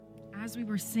as we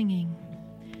were singing,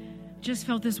 just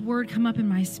felt this word come up in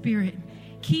my spirit.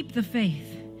 Keep the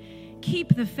faith.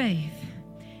 Keep the faith.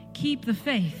 Keep the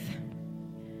faith.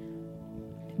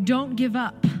 Don't give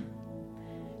up.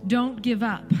 Don't give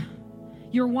up.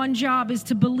 Your one job is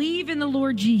to believe in the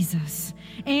Lord Jesus,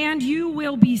 and you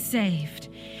will be saved.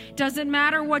 Doesn't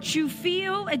matter what you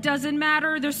feel. It doesn't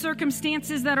matter the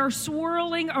circumstances that are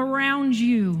swirling around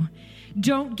you.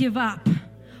 Don't give up.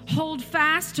 Hold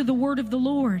fast to the word of the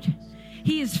Lord.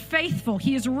 He is faithful,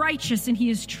 He is righteous, and He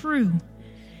is true.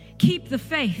 Keep the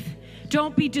faith.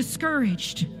 Don't be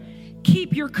discouraged.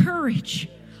 Keep your courage.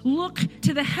 Look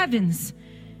to the heavens.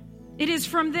 It is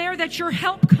from there that your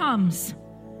help comes.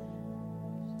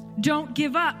 Don't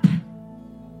give up.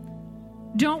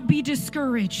 Don't be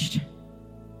discouraged.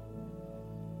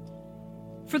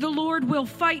 For the Lord will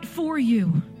fight for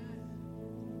you.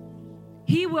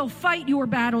 He will fight your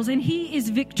battles, and He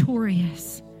is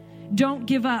victorious. Don't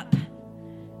give up.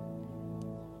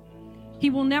 He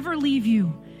will never leave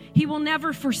you. He will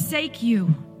never forsake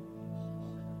you.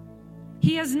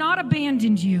 He has not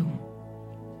abandoned you.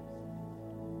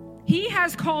 He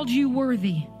has called you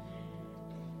worthy.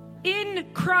 In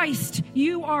Christ,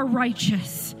 you are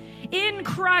righteous. In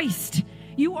Christ,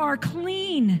 you are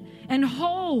clean and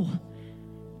whole.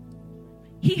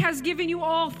 He has given you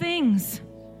all things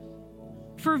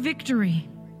for victory.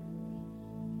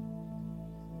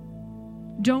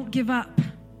 Don't give up.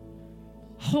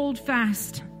 Hold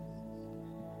fast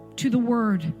to the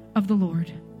word of the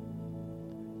Lord.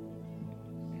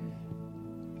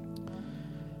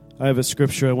 I have a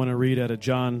scripture I want to read out of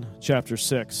John chapter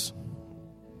 6.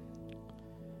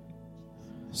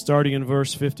 Starting in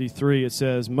verse 53, it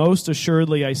says, "Most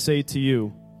assuredly I say to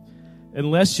you,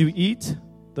 unless you eat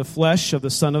the flesh of the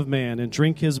Son of Man and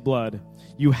drink his blood,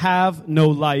 you have no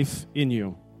life in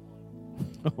you."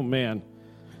 Oh, man.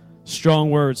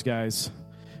 Strong words, guys.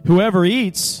 However,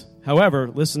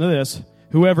 listen to this,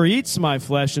 whoever eats my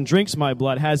flesh and drinks my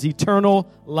blood has eternal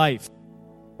life,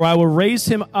 for I will raise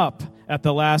him up at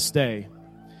the last day.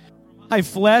 My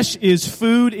flesh is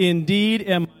food indeed,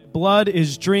 and my blood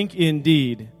is drink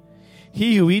indeed.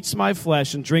 He who eats my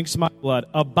flesh and drinks my blood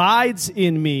abides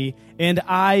in me, and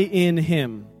I in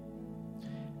him.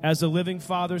 As the living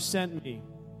Father sent me,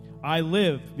 I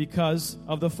live because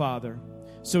of the Father.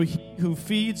 So he who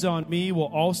feeds on me will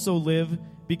also live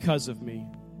because of me.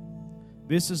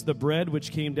 This is the bread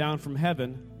which came down from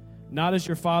heaven, not as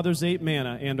your fathers ate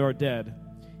manna and are dead.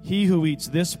 He who eats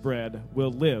this bread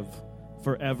will live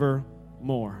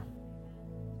forevermore.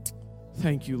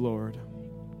 Thank you, Lord.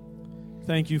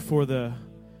 Thank you for the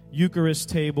Eucharist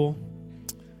table.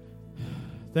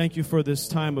 Thank you for this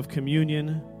time of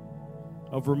communion,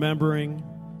 of remembering,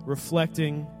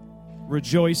 reflecting,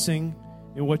 rejoicing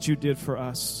in what you did for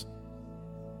us.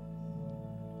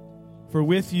 For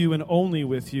with you and only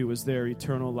with you is there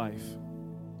eternal life.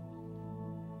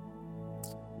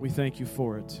 We thank you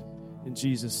for it. In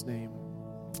Jesus' name.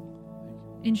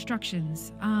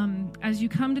 Instructions. As you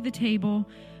come to the table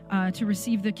to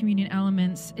receive the communion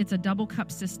elements, it's a double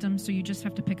cup system, so you just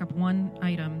have to pick up one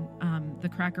item. The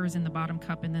cracker is in the bottom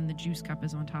cup, and then the juice cup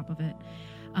is on top of it.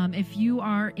 If you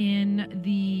are in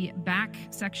the back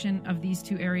section of these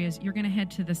two areas, you're going to head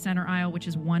to the center aisle, which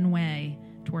is one way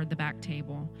toward the back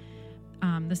table.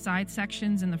 The side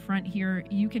sections in the front here,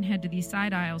 you can head to these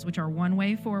side aisles, which are one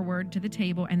way forward to the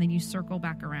table, and then you circle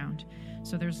back around.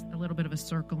 So there's a little bit of a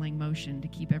circling motion to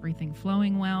keep everything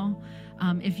flowing well.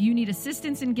 If you need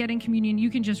assistance in getting communion, you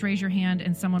can just raise your hand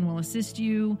and someone will assist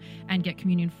you and get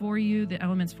communion for you, the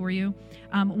elements for you.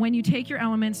 When you take your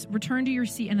elements, return to your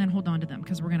seat and then hold on to them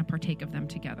because we're going to partake of them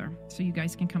together. So you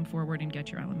guys can come forward and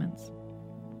get your elements.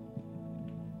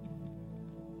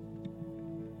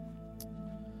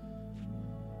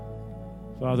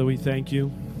 Father, we thank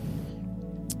you.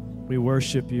 We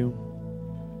worship you.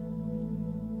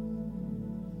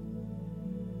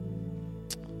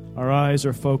 Our eyes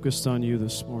are focused on you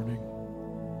this morning.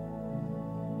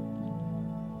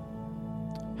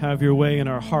 Have your way in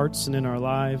our hearts and in our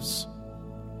lives,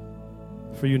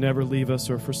 for you never leave us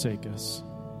or forsake us.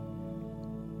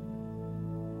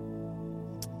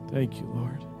 Thank you,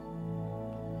 Lord.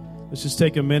 Let's just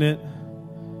take a minute.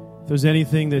 If there's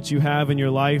anything that you have in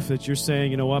your life that you're saying,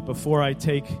 you know what, before I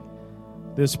take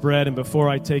this bread and before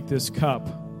I take this cup,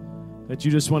 that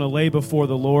you just want to lay before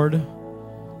the Lord,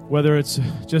 whether it's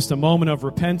just a moment of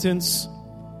repentance,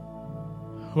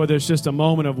 whether it's just a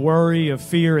moment of worry, of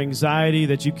fear, anxiety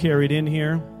that you carried in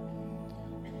here,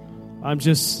 I'm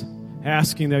just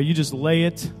asking that you just lay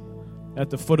it at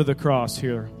the foot of the cross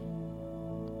here.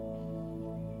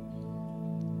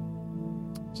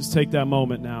 Just take that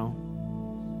moment now.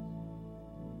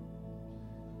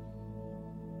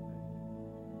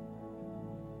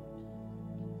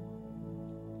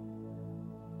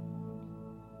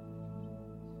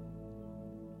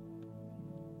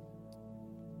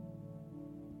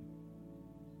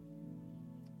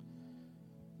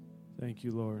 Thank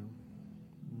you, Lord.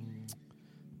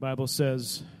 The Bible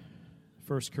says,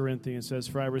 1 Corinthians says,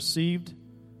 "For I received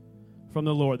from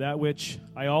the Lord that which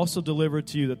I also delivered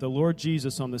to you, that the Lord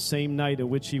Jesus, on the same night in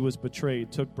which he was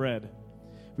betrayed, took bread.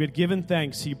 We had given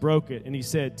thanks, he broke it, and he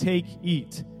said, 'Take,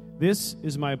 eat. This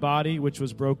is my body, which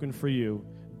was broken for you.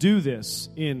 Do this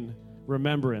in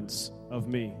remembrance of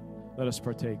me.'" Let us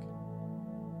partake.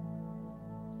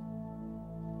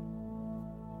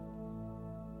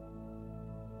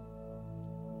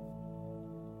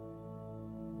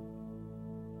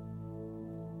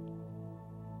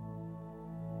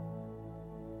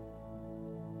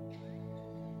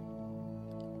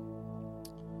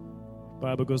 The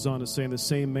Bible goes on to say, "In the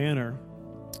same manner,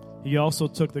 he also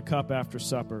took the cup after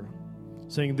supper,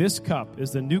 saying, 'This cup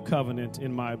is the new covenant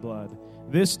in my blood.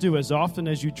 This do as often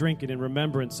as you drink it in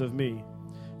remembrance of me.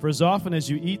 For as often as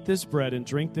you eat this bread and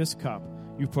drink this cup,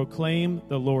 you proclaim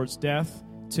the Lord's death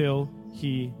till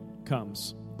he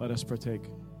comes.'" Let us partake.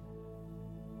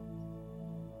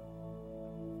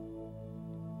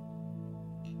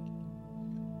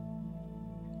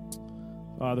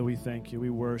 Father, we thank you. We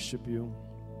worship you.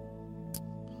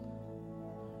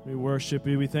 We worship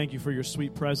you. We thank you for your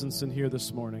sweet presence in here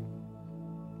this morning.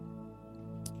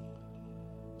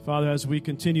 Father, as we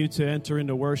continue to enter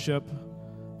into worship,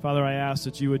 Father, I ask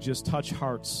that you would just touch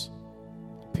hearts,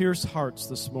 pierce hearts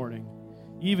this morning,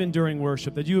 even during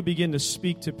worship, that you would begin to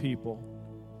speak to people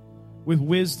with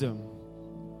wisdom,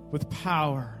 with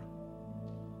power,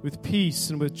 with peace,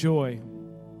 and with joy.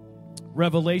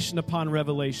 Revelation upon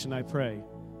revelation, I pray,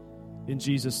 in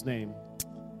Jesus' name.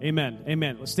 Amen.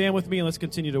 Amen. Let's stand with me and let's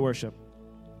continue to worship.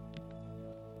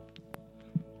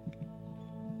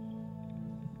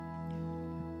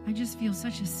 I just feel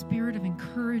such a spirit of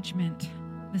encouragement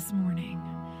this morning.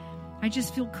 I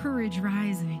just feel courage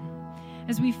rising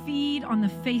as we feed on the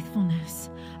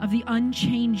faithfulness of the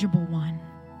unchangeable one.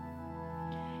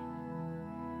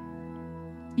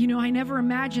 You know, I never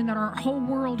imagined that our whole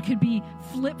world could be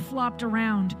flip-flopped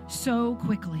around so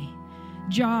quickly.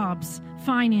 Jobs,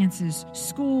 finances,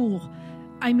 school,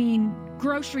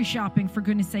 grocery shopping, for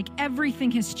goodness sake.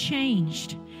 Everything has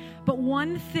changed. But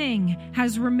one thing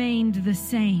has remained the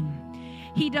same.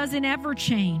 He doesn't ever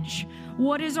change.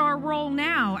 What is our role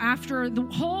now after the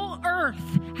whole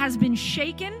earth has been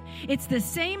shaken? It's the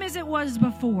same as it was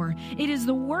before. It is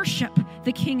to worship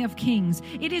the King of Kings.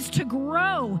 It is to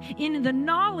grow in the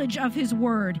knowledge of his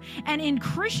word and in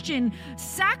Christian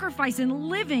sacrifice and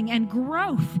living and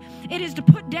growth. It is to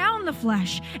put down the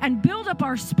flesh and build up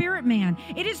our spirit man.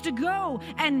 It is to go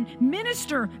and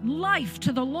minister life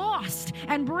to the lost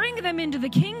and bring them into the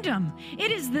kingdom.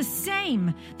 It is the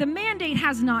same. The mandate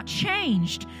has not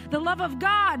changed. The love of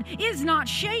God is not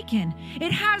shaken.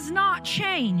 It has not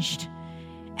changed.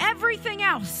 Everything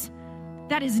else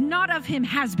that is not of him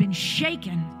has been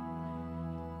shaken.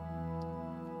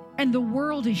 And the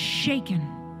world is shaken.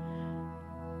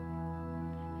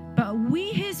 But we,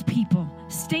 his people,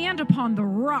 stand upon the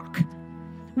rock.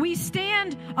 We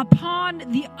stand upon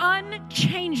the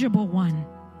unchangeable one.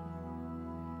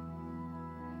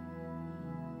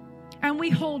 And we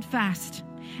hold fast.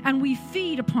 And we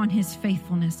feed upon his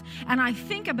faithfulness. And I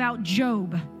think about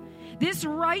Job, this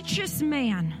righteous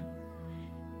man.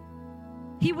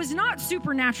 He was not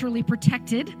supernaturally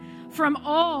protected from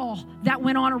all that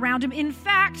went on around him. In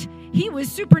fact, he was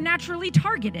supernaturally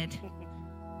targeted.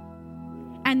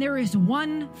 And there is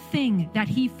one thing that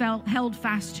he held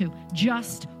fast to,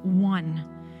 just one.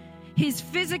 His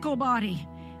physical body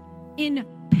in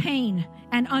pain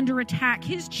and under attack.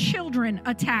 His children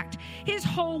attacked. His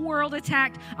whole world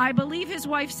attacked. I believe his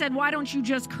wife said, "Why don't you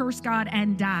just curse God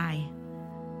and die?"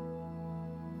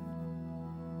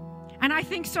 And I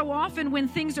think so often when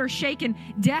things are shaken,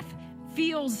 death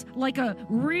feels like a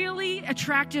really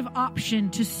attractive option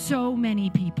to so many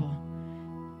people.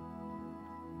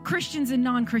 Christians and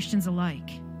non-Christians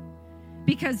alike.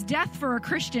 Because death for a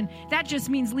Christian, that just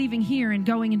means leaving here and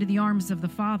going into the arms of the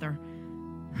Father.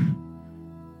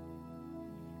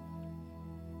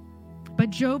 But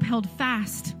Job held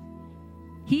fast.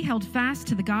 He held fast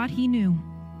to the God he knew.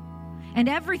 And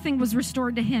everything was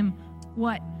restored to him.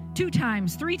 What? 2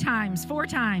 times, 3 times, 4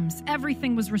 times.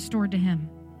 Everything was restored to him.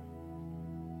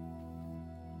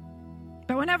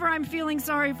 But whenever I'm feeling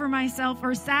sorry for myself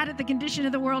or sad at the condition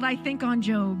of the world, I think on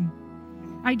Job.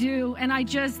 I do. And I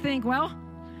just think, well,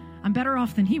 I'm better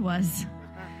off than he was.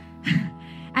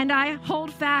 And I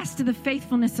hold fast to the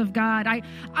faithfulness of God.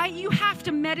 You have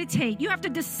to meditate. You have to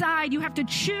decide. You have to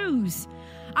choose.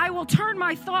 I will turn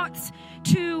my thoughts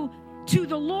to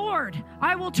the Lord.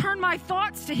 I will turn my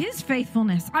thoughts to his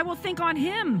faithfulness. I will think on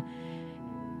him.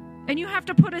 And you have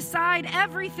to put aside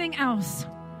everything else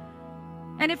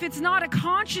And if it's not a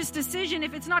conscious decision,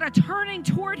 if it's not a turning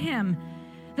toward him,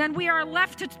 then we are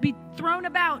left to be thrown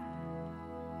about.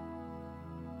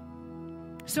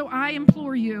 So I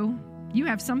implore you, you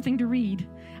have something to read.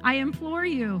 I implore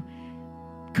you,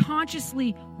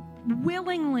 consciously,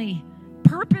 willingly,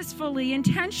 purposefully,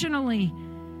 intentionally,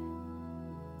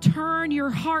 turn your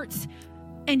hearts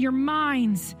and your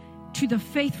minds to the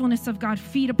faithfulness of God.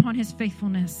 Feed upon his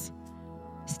faithfulness.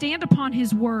 Stand upon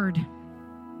his word.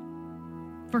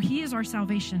 For he is our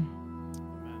salvation.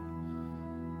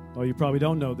 Well, you probably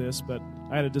don't know this, but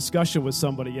I had a discussion with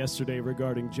somebody yesterday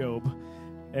regarding Job.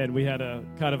 And we had a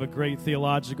kind of a great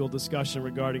theological discussion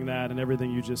regarding that and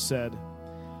everything you just said.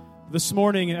 This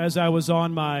morning, as I was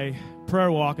on my prayer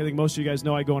walk, I think most of you guys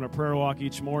know I go on a prayer walk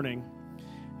each morning.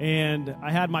 And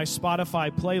I had my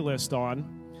Spotify playlist on.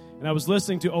 And I was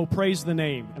listening to Oh, Praise the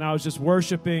Name. And I was just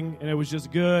worshiping, and it was just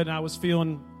good. And I was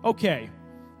feeling okay.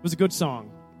 It was a good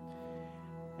song.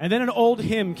 And then an old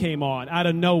hymn came on out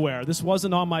of nowhere. This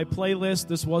wasn't on my playlist.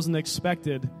 This wasn't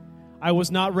expected. I was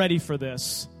not ready for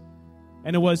this.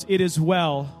 And it was, It Is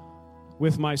Well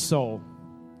With My Soul.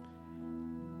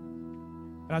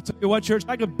 And I tell you what, church,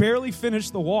 I could barely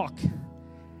finish the walk.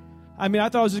 I mean, I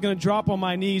thought I was just going to drop on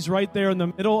my knees right there in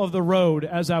the middle of the road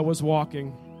as I was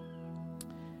walking.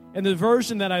 And the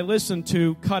version that I listened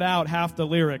to cut out half the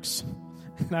lyrics.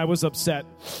 And I was upset.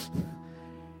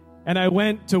 And I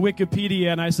went to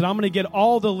Wikipedia and I said, I'm going to get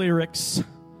all the lyrics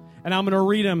and I'm going to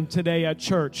read them today at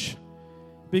church.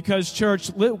 Because,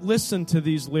 church, listen to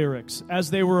these lyrics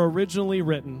as they were originally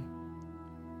written.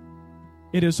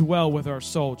 It is well with our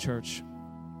soul, church.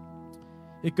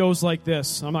 It goes like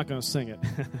this. I'm not going to sing it.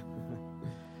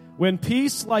 When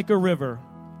peace like a river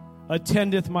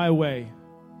attendeth my way,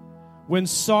 when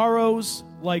sorrows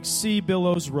like sea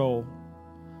billows roll,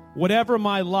 whatever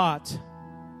my lot,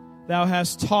 thou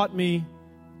hast taught me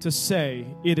to say,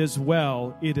 it is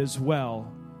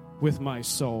well with my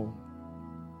soul.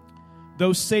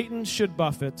 Though Satan should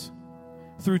buffet,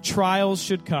 through trials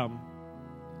should come,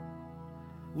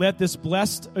 let this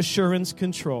blessed assurance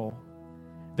control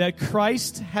that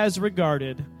Christ has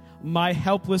regarded my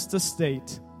helpless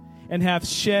estate and hath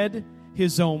shed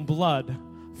his own blood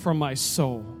for my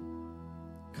soul.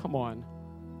 Come on.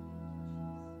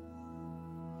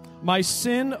 My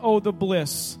sin, oh, the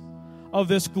bliss of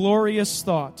this glorious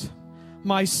thought.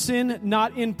 My sin,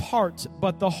 not in part,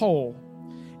 but the whole,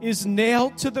 is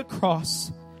nailed to the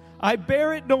cross. I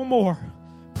bear it no more.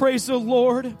 Praise the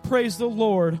Lord,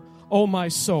 O my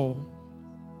soul.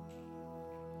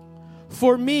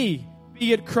 For me,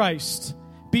 be it Christ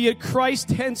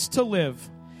hence to live.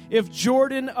 If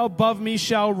Jordan above me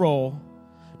shall roll,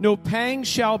 no pang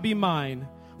shall be mine,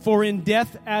 for in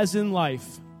death as in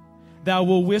life, thou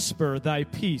wilt whisper thy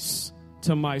peace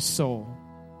to my soul.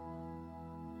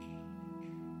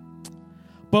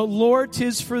 But Lord,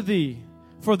 'tis for thee,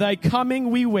 for thy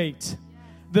coming we wait.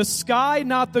 The sky,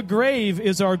 not the grave,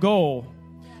 is our goal.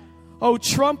 O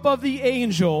trump of the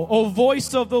angel, O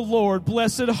voice of the Lord,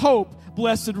 blessed hope,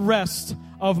 blessed rest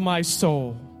of my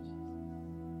soul.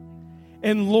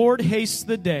 And Lord, haste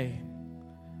the day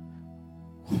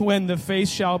when the face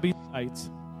shall be light,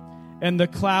 and the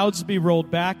clouds be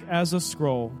rolled back as a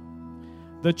scroll.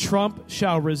 The trump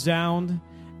shall resound,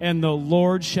 and the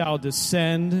Lord shall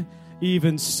descend.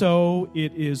 Even so,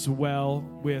 it is well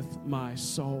with my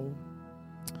soul.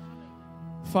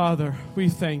 Father, we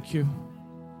thank you.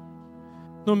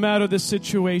 No matter the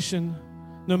situation,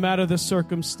 no matter the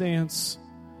circumstance,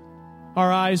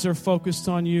 our eyes are focused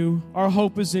on you. Our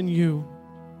hope is in you.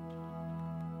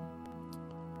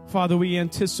 Father, we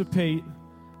anticipate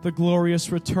the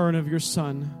glorious return of your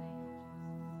Son.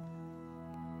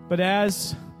 But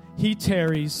as he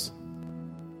tarries,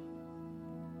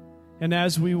 and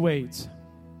as we wait,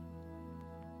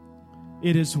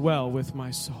 it is well with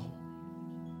my soul.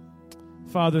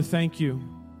 Father, thank you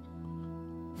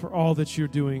for all that you're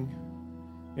doing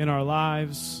in our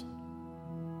lives,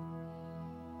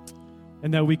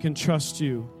 and that we can trust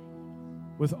you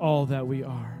with all that we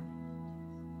are.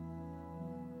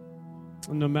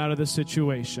 And no matter the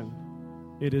situation,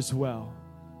 it is well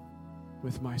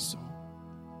with my soul.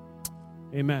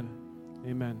 Amen.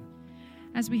 Amen.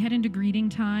 As we head into greeting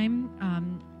time,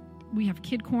 we have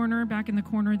Kid Corner back in the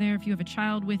corner there. If you have a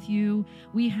child with you,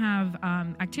 we have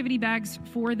activity bags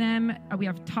for them. We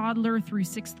have toddler through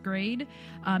 6th grade.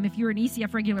 If you're an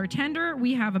ECF regular attender,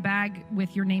 we have a bag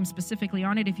with your name specifically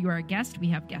on it. If you are a guest, we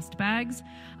have guest bags.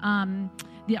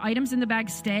 The items in the bag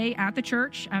stay at the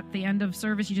church. At the end of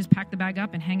service, you just pack the bag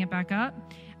up and hang it back up.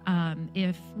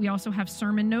 If we also have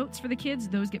sermon notes for the kids,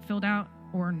 those get filled out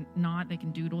or not. They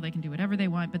can doodle, they can do whatever they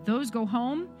want, but those go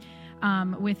home.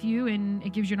 with you, and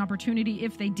it gives you an opportunity,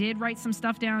 if they did write some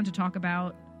stuff down, to talk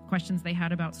about questions they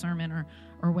had about sermon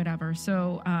or whatever.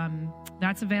 So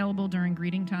that's available during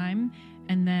greeting time.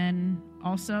 And then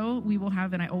also we will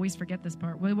have, and I always forget this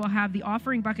part, we will have the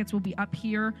offering buckets will be up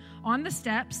here on the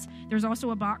steps. There's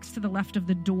also a box to the left of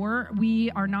the door. We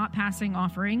are not passing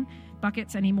offering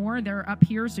buckets anymore. They're up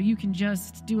here, so you can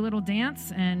just do a little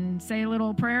dance and say a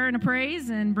little prayer and a praise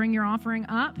and bring your offering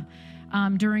up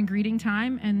during greeting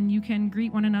time, and you can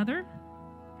greet one another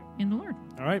in the Lord.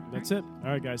 All right, that's it.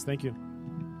 All right, guys, thank you.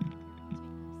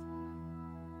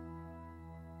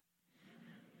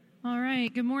 All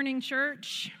right, good morning,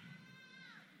 church.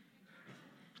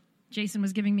 Jason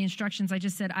was giving me instructions. I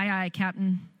just said, aye,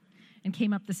 Captain, and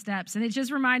came up the steps. And it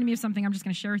just reminded me of something I'm just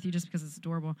going to share with you just because it's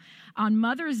adorable. On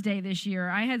Mother's Day this year,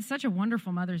 I had such a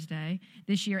wonderful Mother's Day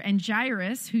this year, and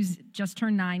Jairus, who's just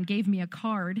turned 9, gave me a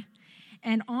card.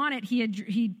 And on it, he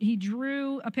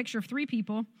drew a picture of 3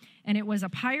 people, and it was a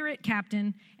pirate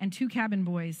captain and 2 cabin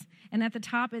boys. And at the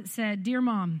top, it said, "Dear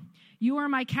Mom, you are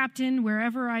my captain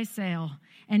wherever I sail,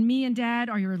 and me and Dad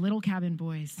are your little cabin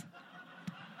boys."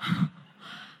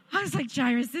 I was like,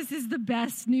 Jairus, this is the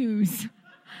best news.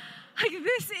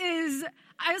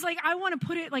 I was like, I want to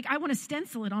put it, I want to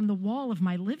stencil it on the wall of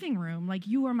my living room. Like,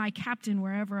 you are my captain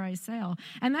wherever I sail.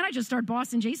 And then I just started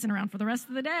bossing Jason around for the rest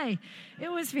of the day.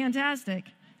 It was fantastic.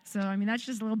 So, that's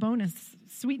just a little bonus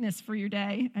sweetness for your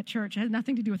day at church. It has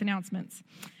nothing to do with announcements.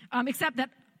 Except that,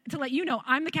 to let you know,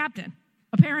 I'm the captain,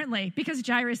 apparently, because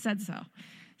Jairus said so.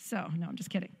 So, no, I'm just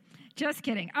kidding. Just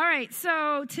kidding. All right,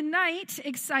 so tonight,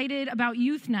 excited about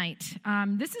Youth Night.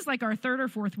 This is like our 3rd or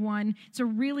 4th one. It's a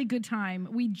really good time.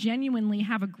 We genuinely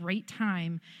have a great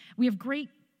time. We have great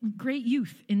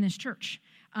youth in this church.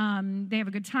 They have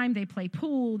a good time. They play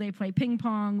pool. They play ping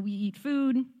pong. We eat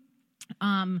food.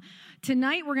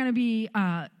 Tonight, we're going to be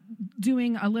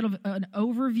doing an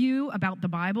overview about the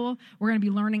Bible. We're going to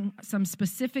be learning some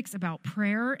specifics about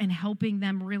prayer and helping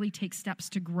them really take steps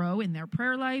to grow in their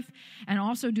prayer life, and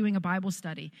also doing a Bible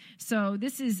study. So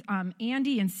this is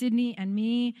Andy and Sydney and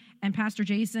me and Pastor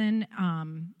Jason,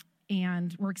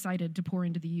 and we're excited to pour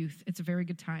into the youth. It's a very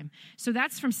good time. So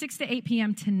that's from 6 to 8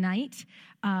 p.m. tonight.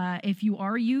 If you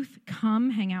are youth,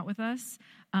 come hang out with us.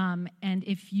 And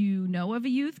if you know of a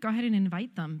youth, go ahead and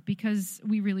invite them, because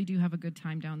we really do have a good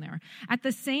time down there. At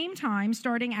the same time,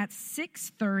 starting at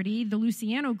 6:30, the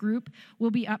Luciano group will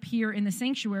be up here in the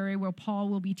sanctuary where Paul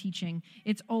will be teaching.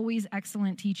 It's always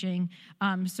excellent teaching,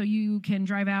 so you can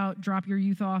drive out, drop your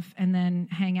youth off, and then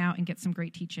hang out and get some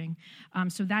great teaching.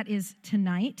 So that is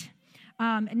tonight.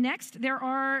 Next, there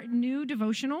are new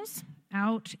devotionals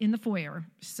out in the foyer,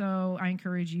 so I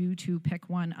encourage you to pick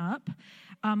one up.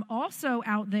 Also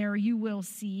out there, you will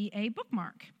see a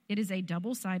bookmark. It is a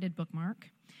double-sided bookmark.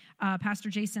 Pastor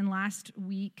Jason last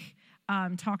week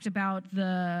talked about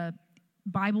the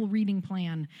Bible reading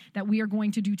plan that we are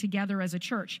going to do together as a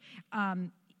church.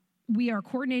 We are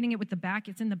coordinating it with the back.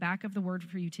 It's in the back of the Word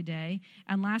for you today.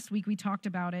 And last week we talked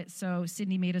about it, so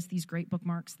Sydney made us these great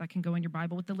bookmarks that can go in your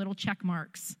Bible with the little check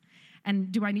marks.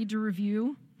 And do I need to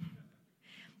review?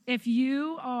 If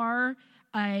you are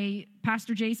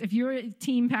if you're a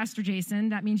team Pastor Jason,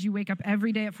 that means you wake up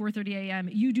every day at 4:30 a.m.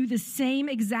 You do the same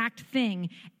exact thing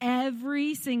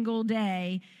every single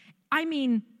day.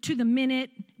 To the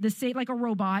minute, like a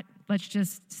robot, let's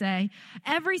just say,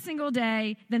 every single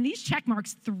day. Then these check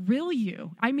marks thrill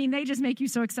you. They just make you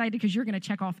so excited because you're going to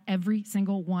check off every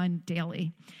single one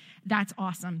daily. That's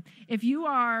awesome. If you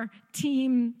are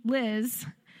team Liz,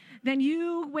 then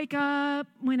you wake up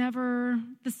whenever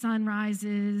the sun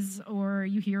rises or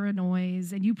you hear a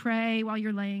noise, and you pray while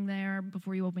you're laying there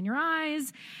before you open your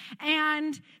eyes.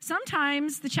 And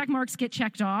sometimes the check marks get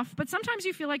checked off, but sometimes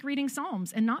you feel like reading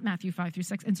Psalms and not Matthew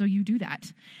 5-6, and so you do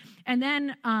that. And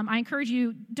then I encourage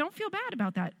you, don't feel bad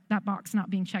about that box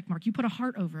not being check marked. You put a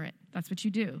heart over it. That's what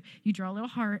you do. You draw a little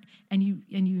heart and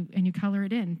you color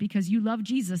it in because you love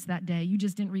Jesus that day. You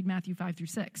just didn't read Matthew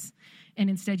 5-6, and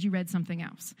instead you read something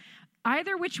else.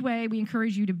 Either which way, we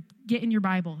encourage you to get in your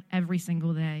Bible every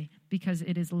single day because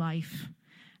it is life.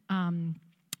 And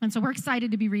so we're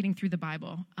excited to be reading through the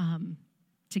Bible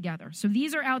together. So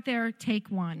these are out there. Take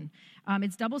one.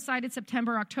 It's double-sided.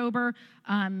 September, October,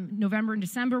 November, and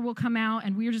December will come out,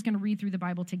 and we're just going to read through the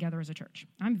Bible together as a church.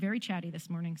 I'm very chatty this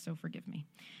morning, so forgive me.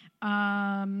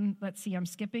 Let's see, I'm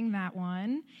skipping that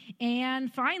one.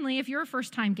 And finally, if you're a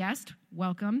first-time guest,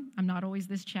 welcome. I'm not always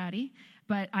this chatty,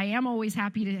 but I am always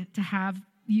happy to have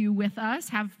you with us,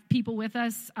 have people with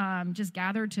us just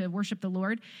gathered to worship the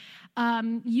Lord,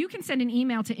 you can send an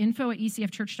email to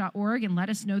info@ecfchurch.org and let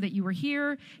us know that you were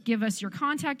here. Give us your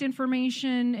contact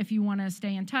information if you want to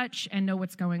stay in touch and know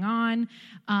what's going on.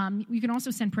 You can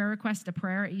also send prayer requests to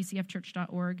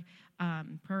prayer@ecfchurch.org.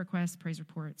 Prayer requests, praise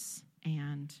reports,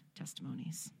 and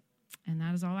testimonies. And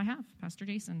that is all I have. Pastor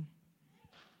Jason.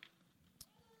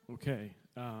 Okay.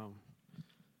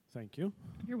 Thank you.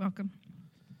 You're welcome.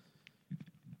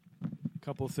 A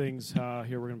couple of things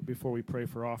here. We're going before we pray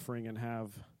for offering and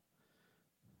have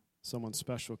someone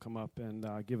special come up and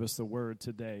give us the word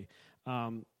today.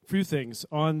 Few things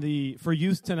for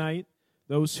youth tonight.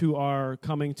 Those who are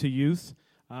coming to youth.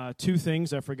 Two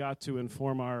things I forgot to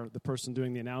inform the person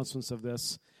doing the announcements of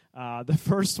this. The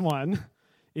first one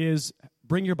is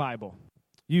bring your Bible.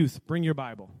 Youth, bring your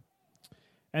Bible.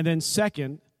 And then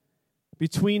second,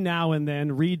 between now and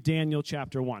then, read Daniel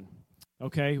chapter 1.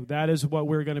 Okay, that is what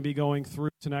we're going to be going through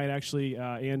tonight. Actually,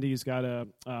 Andy's got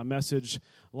a message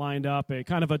lined up, a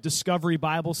kind of a discovery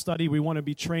Bible study. We want to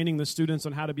be training the students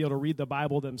on how to be able to read the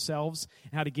Bible themselves,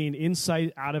 how to gain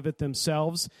insight out of it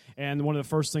themselves. And one of the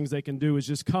first things they can do is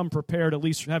just come prepared, at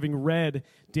least having read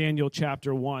Daniel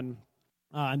chapter 1.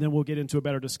 And then we'll get into a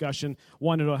better discussion.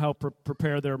 One, it'll help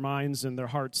prepare their minds and their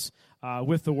hearts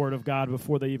with the Word of God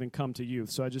before they even come to youth.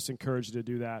 So I just encourage you to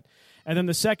do that. And then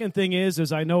the second thing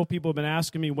is I know people have been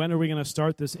asking me, when are we going to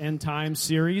start this End Times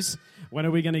series? When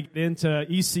are we going to get into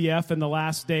ECF and the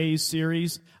Last Days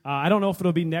series? I don't know if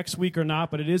it'll be next week or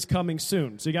not, but it is coming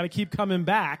soon. So you got to keep coming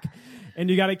back, and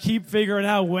you got to keep figuring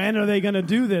out when are they going to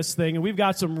do this thing. And we've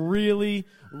got some really,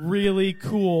 really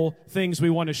cool things we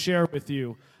want to share with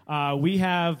you. We're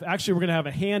going to have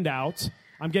a handout.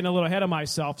 I'm getting a little ahead of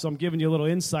myself, so I'm giving you a little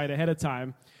insight ahead of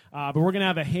time. But we're going to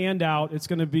have a handout. It's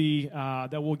going to be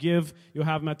that we'll give. You'll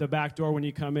have them at the back door when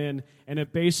you come in, and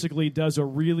it basically does a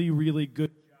really, really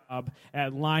good job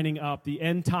at lining up the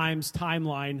end times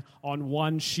timeline on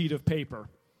one sheet of paper.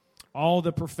 All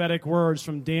the prophetic words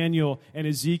from Daniel and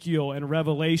Ezekiel and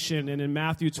Revelation and in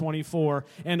Matthew 24,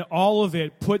 and all of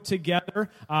it put together.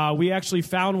 We actually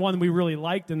found one we really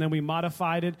liked, and then we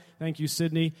modified it, thank you,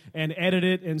 Sydney, and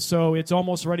edited it, and so it's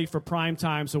almost ready for prime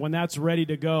time. So when that's ready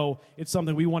to go, it's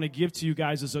something we want to give to you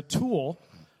guys as a tool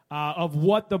of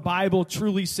what the Bible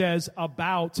truly says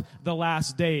about the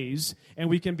last days. And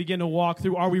we can begin to walk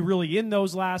through, are we really in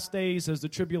those last days? Has the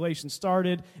tribulation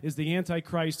started? Is the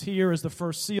Antichrist here? Has the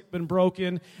first seal been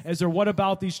broken? What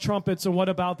about these trumpets, and what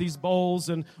about these bowls,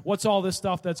 and what's all this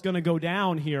stuff that's going to go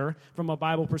down here from a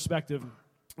Bible perspective?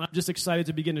 I'm just excited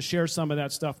to begin to share some of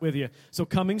that stuff with you. So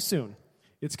coming soon.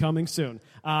 It's coming soon.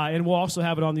 And we'll also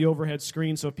have it on the overhead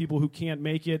screen, so people who can't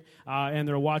make it and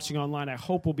they're watching online, I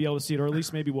hope we'll be able to see it, or at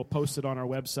least maybe we'll post it on our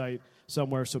website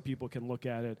somewhere so people can look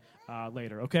at it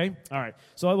later, okay? All right.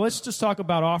 So let's just talk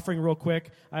about offering real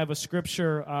quick. I have a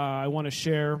scripture I want to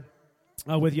share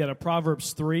with you out of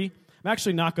Proverbs 3. I'm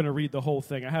actually not going to read the whole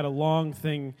thing. I had a long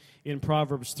thing in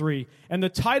Proverbs 3. And the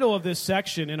title of this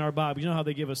section in our Bible, you know how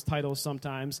they give us titles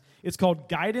sometimes? It's called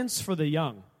Guidance for the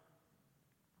Young.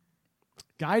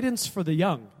 Guidance for the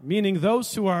young, meaning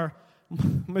those who are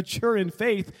mature in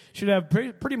faith should have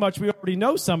pretty much, we already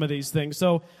know some of these things.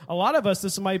 So a lot of us,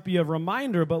 this might be a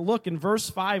reminder, but look, in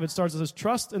verse 5, it starts, it says,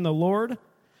 trust in the Lord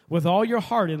with all your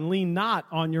heart and lean not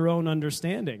on your own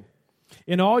understanding.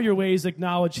 In all your ways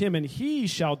acknowledge him, and he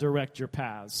shall direct your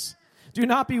paths. Do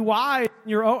not be wise in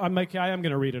your own... I am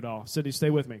going to read it all. Sydney, stay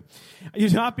with me. Do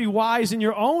not be wise in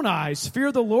your own eyes.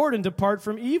 Fear the Lord and depart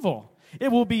from evil. It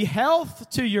will be health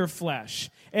to your flesh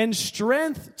and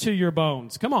strength to your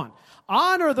bones. Come on.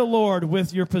 Honor the Lord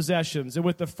with your possessions and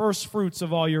with the first fruits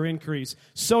of all your increase.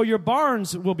 So your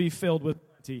barns will be filled with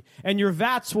plenty, and your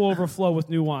vats will overflow with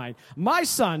new wine. My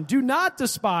son, do not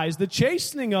despise the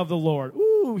chastening of the Lord.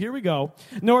 Ooh, here we go.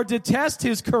 Nor detest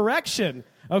his correction.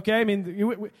 Okay, I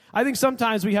mean, I think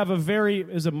sometimes we have a very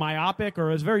myopic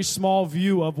or a very small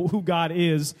view of who God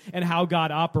is and how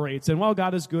God operates. And, well,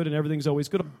 God is good and everything's always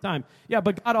good all the time. Yeah,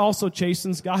 but God also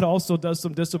chastens. God also does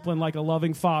some discipline like a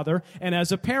loving father, and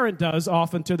as a parent does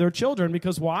often to their children.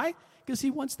 Because why? Because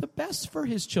he wants the best for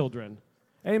his children.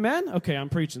 Amen? Okay, I'm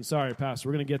preaching. Sorry, Pastor.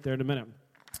 We're going to get there in a minute.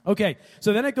 Okay,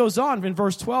 so then it goes on in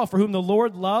verse 12. For whom the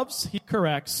Lord loves, he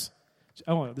corrects.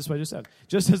 Oh, this is what I just said.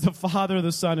 Just as the Father,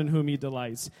 the Son, in whom he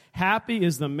delights. Happy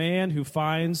is the man who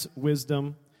finds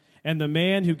wisdom and the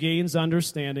man who gains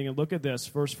understanding. And look at this,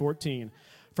 verse 14.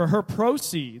 For her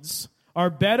proceeds are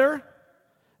better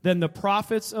than the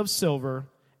profits of silver,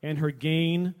 and her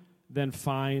gain than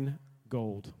fine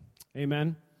gold.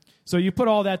 Amen? So you put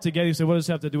all that together, you say, what does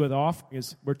it have to do with offering?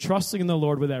 We're trusting in the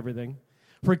Lord with everything.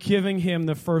 for giving him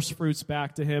the first fruits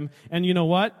back to him. And you know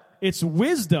what? It's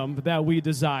wisdom that we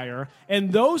desire,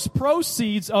 and those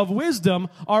proceeds of wisdom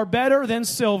are better than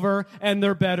silver, and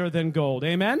they're better than gold.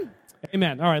 Amen?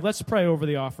 Amen. All right, let's pray over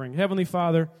the offering. Heavenly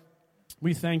Father,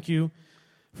 we thank you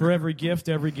for every gift,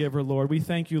 every giver, Lord. We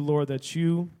thank you, Lord, that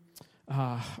you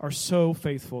are so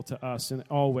faithful to us in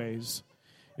all ways.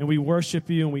 And we worship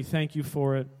you, and we thank you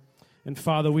for it. And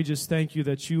Father, we just thank you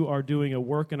that you are doing a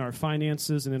work in our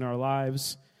finances and in our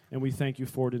lives, and we thank you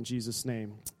for it in Jesus'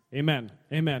 name. Amen.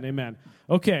 Amen. Amen.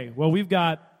 Okay, well, we've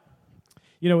got,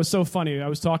 it's so funny. I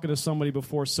was talking to somebody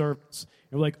before service.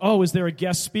 They were like, oh, is there a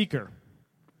guest speaker?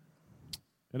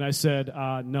 And I said,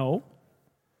 no.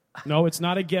 No, it's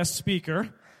not a guest speaker.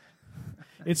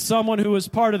 It's someone who is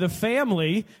part of the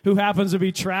family who happens to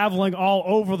be traveling all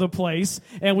over the place,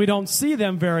 and we don't see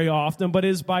them very often, but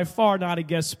is by far not a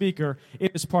guest speaker.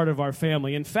 It is part of our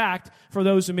family. In fact, for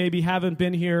those who maybe haven't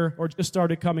been here or just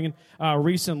started coming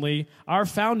recently, our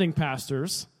founding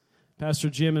pastors, Pastor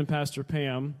Jim and Pastor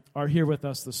Pam, are here with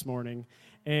us this morning.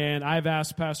 And I've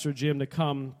asked Pastor Jim to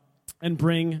come and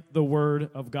bring the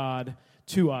Word of God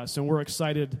to us, and we're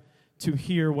excited to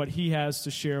hear what he has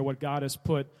to share, what God has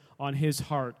put on his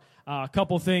heart. A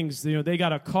couple things, they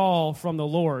got a call from the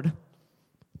Lord,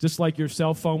 just like your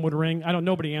cell phone would ring.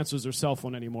 Nobody answers their cell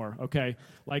phone anymore, okay?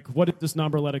 Like, what if this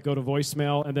number, let it go to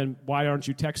voicemail, and then why aren't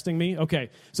you texting me? Okay,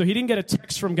 so he didn't get a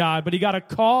text from God, but he got a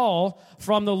call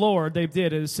from the Lord. They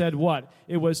did, and it said what?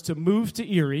 It was to move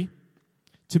to Erie,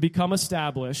 to become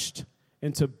established,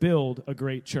 and to build a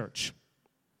great church.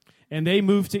 And they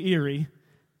moved to Erie,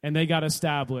 and they got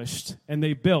established, and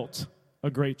they built a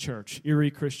great church,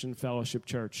 Erie Christian Fellowship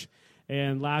Church.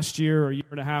 And last year, or a year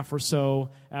and a half or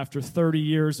so, after 30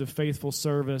 years of faithful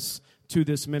service to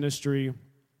this ministry,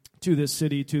 to this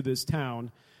city, to this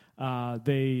town,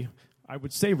 they, I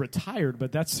would say retired,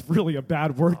 but that's really a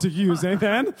bad word to use,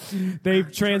 amen? They've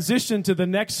transitioned to the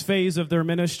next phase of their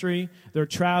ministry. They're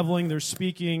traveling, they're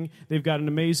speaking. They've got an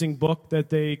amazing book that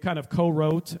they kind of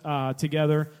co-wrote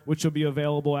together, which will be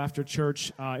available after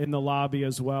church in the lobby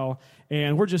as well.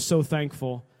 And we're just so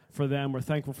thankful for them. We're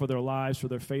thankful for their lives, for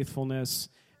their faithfulness,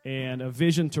 and a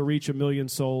vision to reach 1 million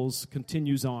souls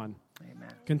continues on.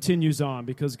 Continues on,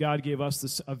 because God gave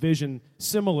us a vision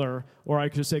similar, or I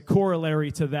could say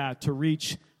corollary to that, to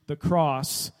reach the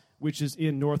cross, which is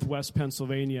in northwest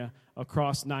Pennsylvania,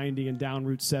 across 90 and down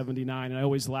Route 79. And I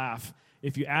always laugh.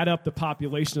 If you add up the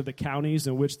population of the counties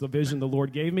in which the vision the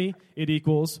Lord gave me, it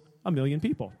equals 1 million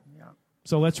people. Yeah.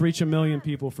 So let's reach 1 million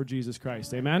people for Jesus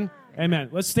Christ. Amen? Amen.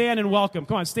 Let's stand and welcome.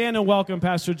 Come on, stand and welcome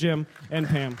Pastor Jim and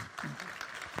Pam.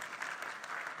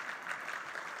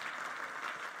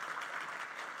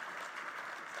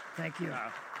 Thank you.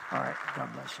 All right.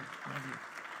 God bless you. Love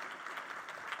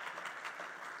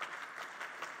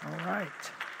you. All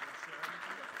right.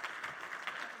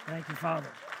 Thank you, Father.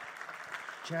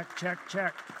 Check, check,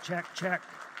 check, check, check,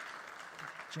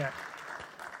 check.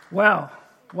 Well,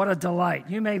 what a delight.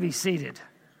 You may be seated.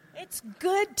 It's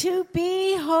good to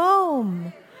be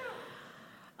home.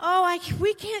 Oh,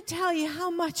 we can't tell you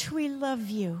how much we love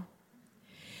you.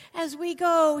 As we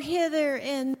go hither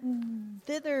and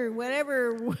thither,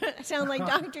 whatever, sound like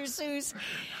Dr. Seuss,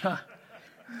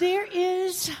 there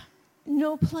is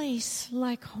no place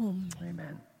like home.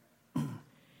 Amen.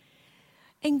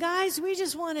 And guys, we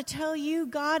just want to tell you,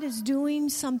 God is doing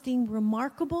something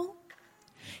remarkable.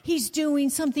 He's doing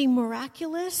something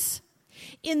miraculous.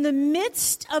 In the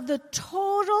midst of the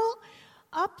total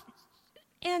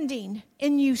upending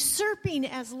and usurping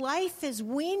as life as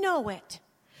we know it,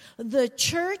 the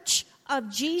church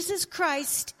of Jesus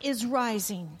Christ is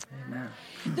rising. Amen.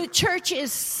 The church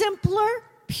is simpler,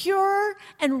 purer,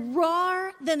 and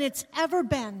rawer than it's ever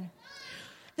been.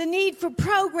 The need for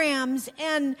programs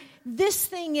and this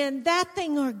thing and that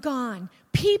thing are gone.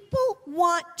 People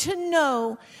want to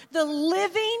know the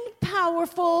living,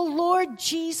 powerful Lord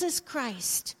Jesus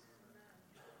Christ.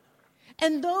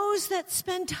 And those that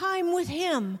spend time with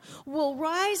him will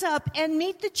rise up and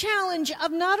meet the challenge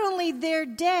of not only their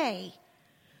day,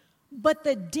 but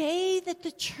the day that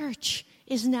the church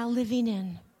is now living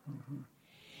in.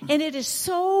 Mm-hmm. And it is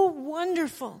so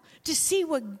wonderful to see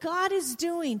what God is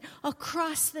doing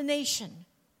across the nation,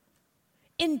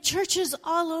 in churches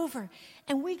all over.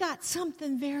 And we got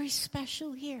something very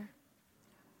special here.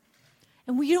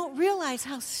 And we don't realize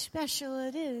how special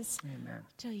it is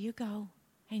till you go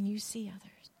and you see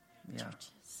other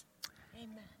churches.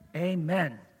 Amen.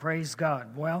 Amen. Praise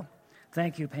God. Well,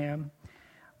 thank you, Pam.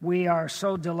 We are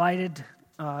so delighted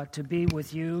to be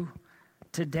with you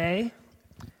today.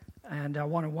 And I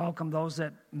want to welcome those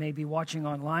that may be watching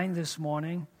online this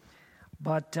morning.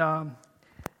 But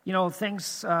You know,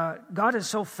 God is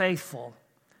so faithful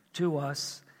to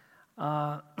us.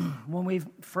 When we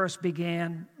first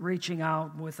began reaching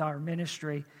out with our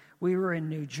ministry, we were in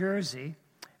New Jersey,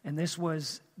 and this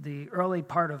was the early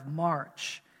part of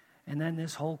March. And then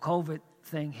this whole COVID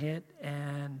thing hit,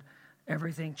 and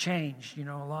everything changed. You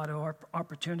know, a lot of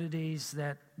opportunities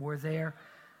that were there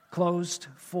closed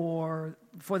for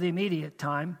the immediate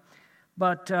time.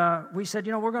 But we said,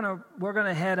 you know, we're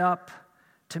gonna head up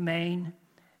to Maine.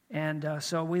 And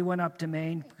so we went up to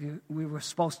Maine. We were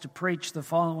supposed to preach the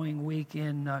following week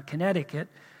in Connecticut.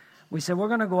 We said, we're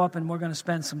going to go up and we're going to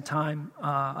spend some time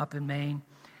up in Maine.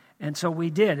 And so we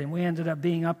did. And we ended up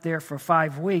being up there for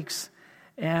 5 weeks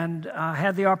and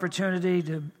had the opportunity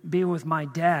to be with my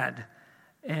dad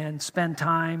and spend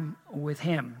time with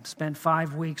him, spend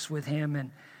 5 weeks with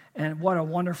him. And what a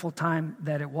wonderful time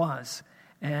that it was.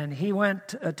 And he went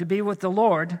to be with the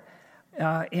Lord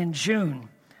in June.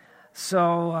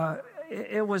 So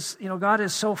it was, you know, God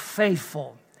is so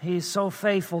faithful. He's so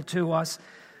faithful to us.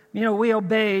 You know, we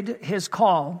obeyed his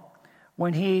call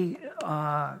when he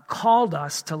called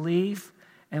us to leave.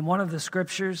 And one of the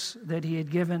scriptures that he had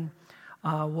given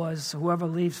was, whoever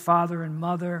leaves father and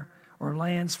mother or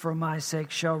lands for my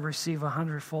sake shall receive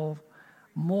 100-fold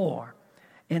more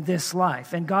in this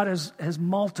life. And God has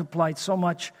multiplied so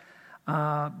much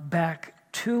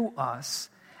back to us.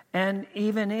 And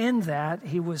even in that,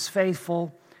 he was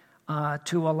faithful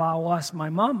to allow us. My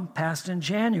mom passed in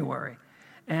January,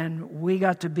 and we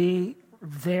got to be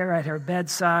there at her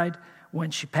bedside when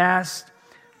she passed.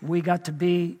 We got to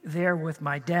be there with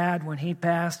my dad when he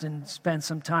passed and spend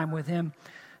some time with him.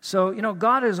 So, you know,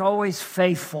 God is always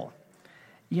faithful.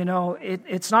 You know,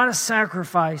 it's not a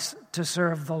sacrifice to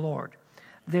serve the Lord.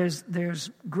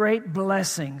 There's great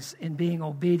blessings in being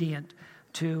obedient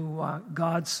to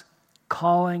God's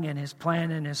calling and his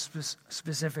plan and his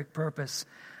specific purpose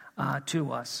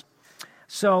to us.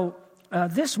 So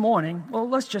this morning, well,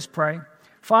 let's just pray.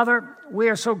 Father, we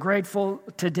are so grateful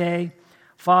today,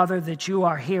 Father, that you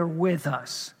are here with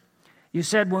us. You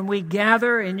said when we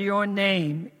gather in your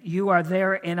name, you are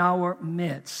there in our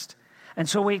midst. And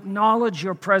so we acknowledge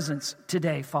your presence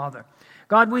today, Father.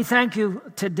 God, we thank you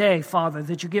today, Father,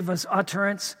 that you give us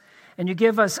utterance and you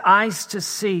give us eyes to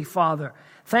see, Father.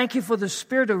 Thank you for the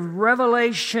spirit of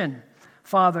revelation,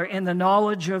 Father, in the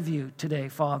knowledge of you today,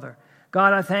 Father.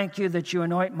 God, I thank you that you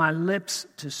anoint my lips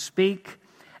to speak.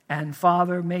 And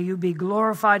Father, may you be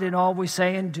glorified in all we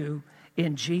say and do.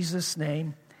 In Jesus'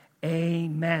 name,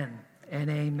 amen and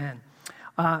amen.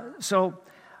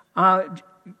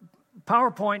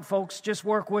 PowerPoint, folks, just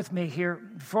work with me here.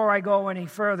 Before I go any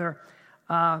further,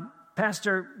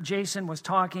 Pastor Jason was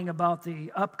talking about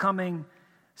the upcoming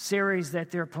series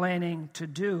that they're planning to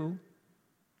do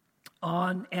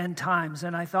on end times.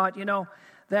 And I thought, you know,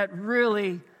 that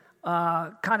really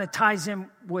kind of ties in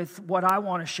with what I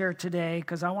want to share today,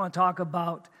 because I want to talk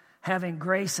about having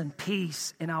grace and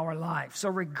peace in our life. So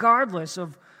regardless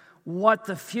of what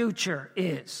the future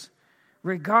is,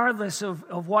 regardless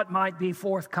of what might be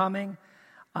forthcoming,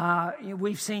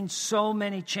 we've seen so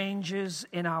many changes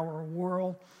in our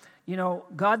world. You know,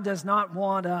 God does not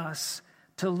want us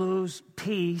to lose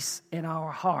peace in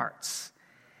our hearts.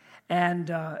 And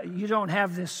you don't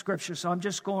have this scripture, so I'm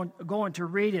just going to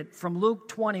read it. From Luke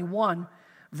 21,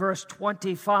 verse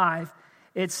 25,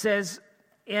 it says,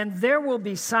 "And there will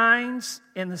be signs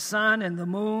in the sun and the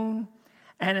moon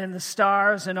and in the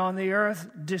stars and on the earth,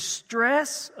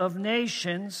 distress of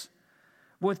nations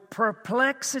with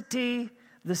perplexity,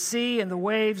 the sea and the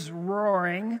waves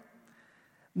roaring,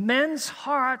 men's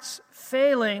hearts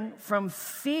failing from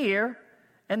fear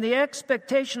and the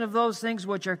expectation of those things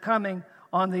which are coming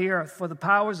on the earth, for the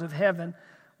powers of heaven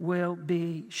will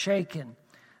be shaken."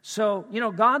 So, you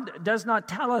know, God does not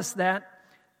tell us that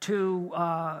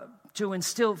to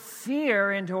instill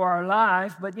fear into our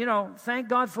life, but, you know, thank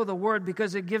God for the word,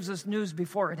 because it gives us news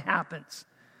before it happens.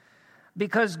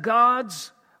 Because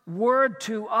God's word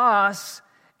to us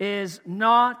is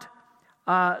not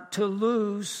to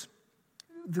lose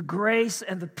the grace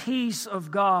and the peace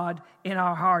of God in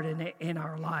our heart and in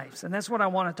our lives. And that's what I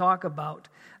want to talk about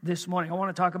this morning. I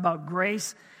want to talk about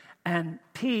grace and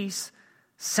peace,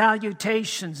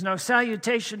 salutations. Now,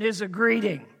 salutation is a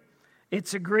greeting.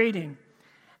 It's a greeting.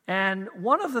 And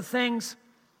one of the things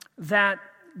that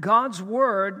God's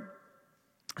word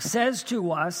says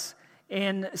to us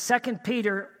in 2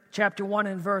 Peter chapter 1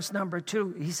 and verse number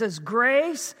 2, he says,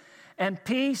 "Grace and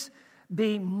peace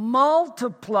be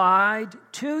multiplied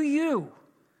to you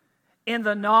in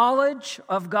the knowledge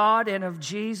of God and of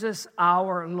Jesus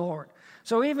our Lord."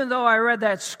 So even though I read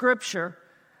that scripture,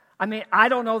 I mean, I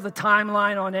don't know the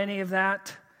timeline on any of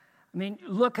that. I mean,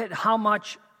 look at how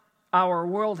much our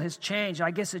world has changed.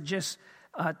 I guess it just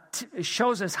it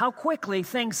shows us how quickly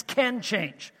things can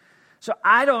change. So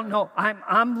I don't know.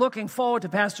 I'm looking forward to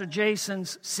Pastor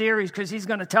Jason's series because he's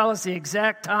going to tell us the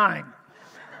exact time.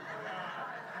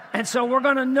 And so we're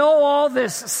going to know all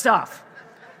this stuff.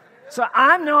 So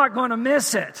I'm not going to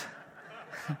miss it.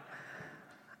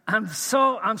 I'm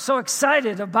so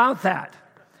excited about that.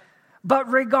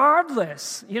 But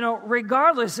regardless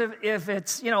if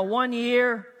it's, 1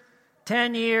 year,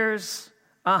 10 years,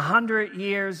 100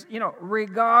 years,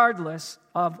 regardless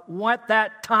of what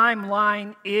that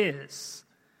timeline is,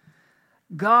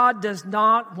 God does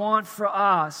not want for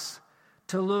us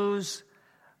to lose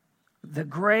the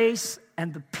grace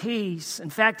and the peace.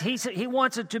 In fact, He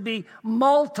wants it to be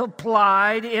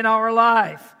multiplied in our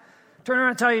life. Turn around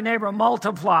and tell your neighbor,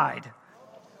 multiplied.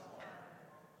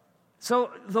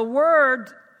 So the word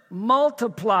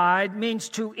multiplied means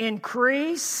to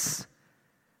increase,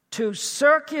 to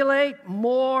circulate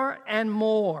more and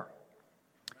more.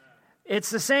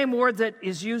 It's the same word that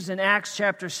is used in Acts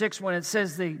chapter 6 when it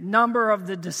says the number of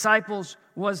the disciples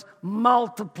was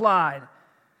multiplied.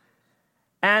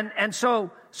 And so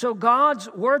God's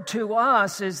word to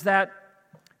us is that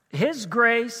His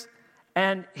grace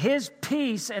and His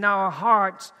peace in our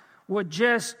hearts would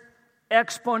just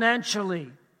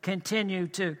exponentially continue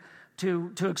to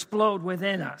explode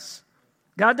within us.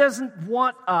 God doesn't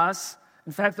want us,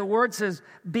 in fact, the word says,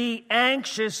 be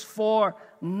anxious for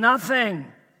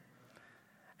nothing.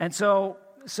 And so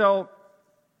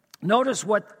notice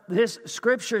what this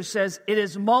scripture says, it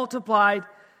is multiplied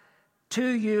to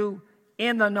you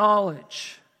in the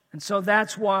knowledge. And so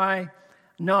that's why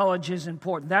knowledge is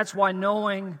important. That's why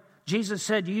knowing, Jesus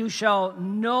said, you shall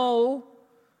know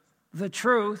the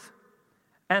truth,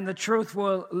 and the truth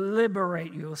will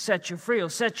liberate you. It'll set you free. It'll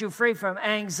set you free from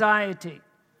anxiety.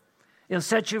 It'll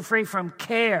set you free from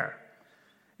care.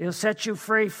 It'll set you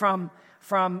free from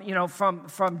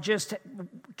just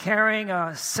carrying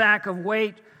a sack of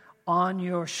weight on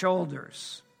your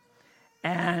shoulders.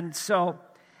 And so,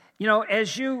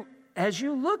 as you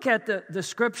look at the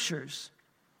scriptures,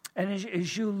 and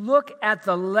as you look at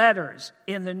the letters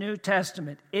in the New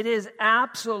Testament, it is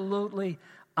absolutely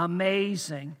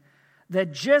amazing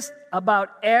that just about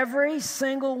every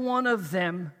single one of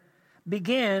them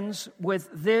begins with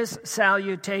this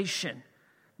salutation: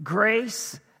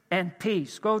 grace and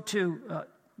peace. Go to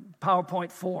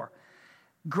PowerPoint 4.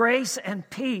 Grace and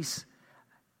peace.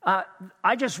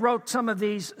 I just wrote some of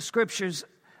these scriptures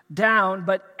down,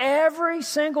 but every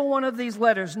single one of these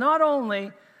letters, not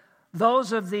only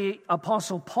those of the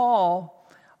Apostle Paul,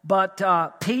 but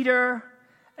Peter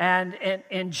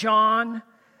and John,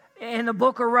 in the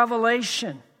book of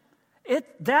Revelation,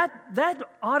 that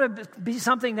ought to be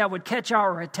something that would catch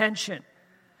our attention.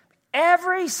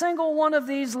 Every single one of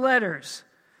these letters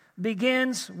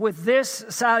begins with this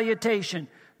salutation: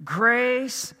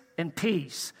 grace and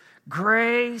peace,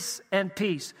 grace and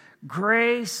peace,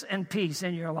 grace and peace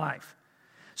in your life.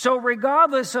 So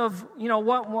regardless of,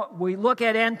 what we look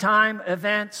at end time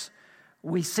events,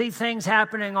 we see things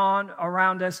happening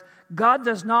around us, God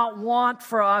does not want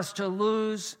for us to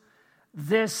lose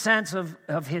this sense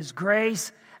of His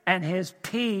grace and His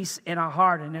peace in our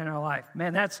heart and in our life.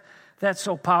 Man, that's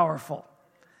so powerful.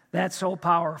 That's so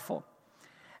powerful.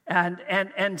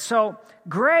 And so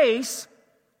grace,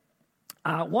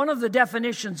 one of the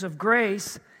definitions of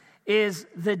grace is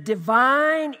the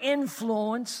divine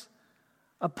influence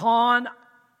upon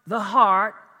the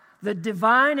heart,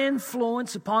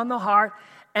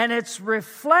 and its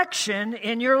reflection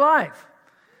in your life.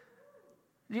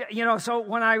 So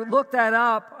when I looked that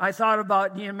up, I thought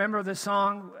about, remember the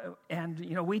song? And,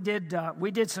 we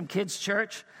did some kids'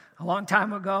 church a long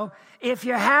time ago. If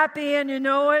you're happy and you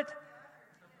know it,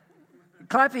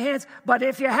 clap your hands. But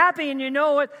if you're happy and you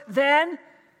know it, then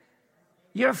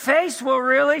your face will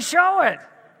really show it.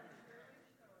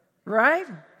 Right?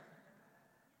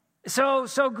 So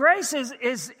grace is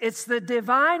it's the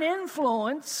divine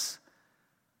influence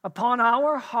upon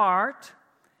our heart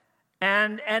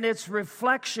and its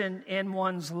reflection in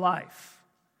one's life.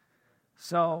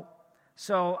 So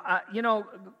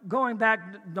going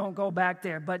back, don't go back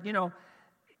there, but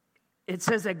it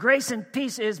says that grace and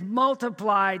peace is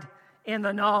multiplied in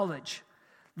the knowledge.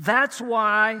 That's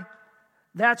why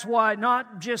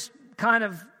not just kind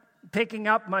of picking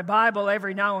up my Bible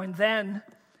every now and then,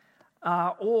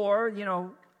 or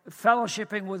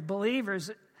fellowshipping with believers,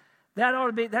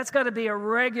 that's got to be a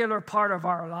regular part of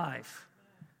our life.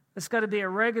 It's got to be a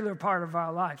regular part of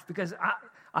our life, because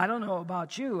I don't know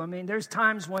about you. I mean, there's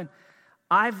times when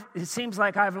it seems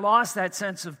like I've lost that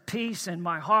sense of peace in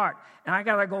my heart. And I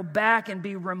got to go back and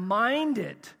be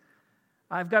reminded.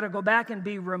 I've got to go back and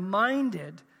be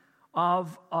reminded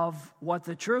of what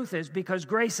the truth is, because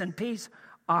grace and peace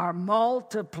are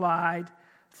multiplied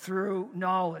through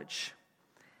knowledge.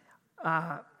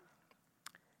 And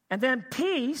then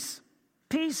peace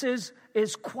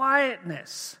is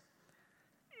quietness.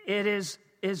 It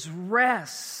is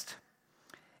rest.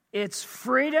 It's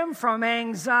freedom from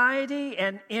anxiety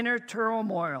and inner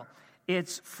turmoil.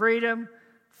 It's freedom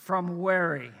from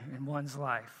worry in one's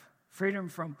life. Freedom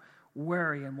from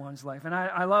worry in one's life. And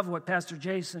I love what Pastor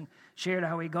Jason shared,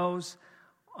 how he goes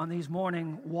on these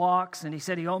morning walks, and he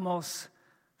said he almost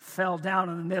fell down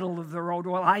in the middle of the road.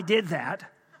 Well, I did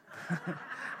that.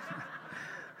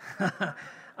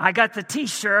 I got the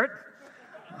T-shirt.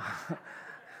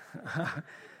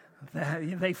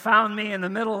 They found me in the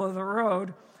middle of the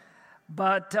road.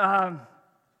 But at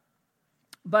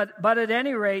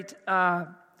any rate,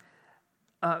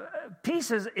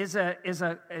 peace is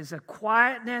a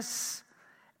quietness,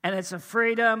 and it's a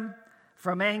freedom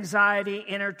from anxiety,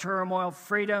 inner turmoil,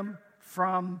 freedom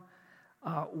from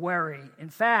worry. In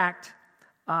fact,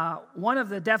 one of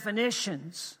the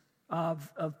definitions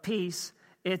of peace,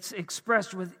 it's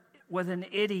expressed with an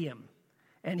idiom.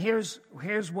 And here's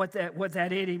what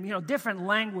that idiom, different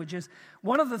languages.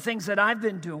 One of the things that I've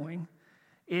been doing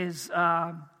is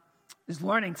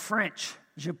learning French.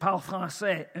 Je parle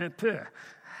français un peu.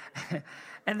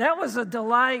 And that was a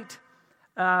delight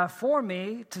for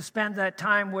me to spend that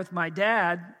time with my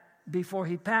dad before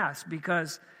he passed,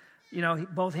 because,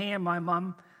 both he and my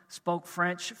mom spoke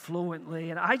French fluently,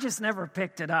 and I just never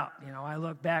picked it up. I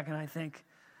look back and I think,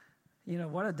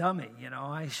 what a dummy.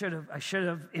 I should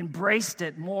have embraced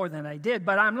it more than I did,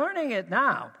 but I'm learning it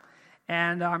now,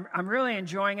 and I'm really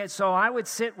enjoying it. So I would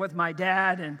sit with my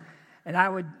dad, and I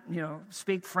would,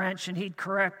 speak French, and he'd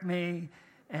correct me.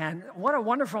 And what a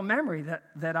wonderful memory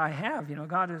that I have.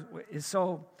 God is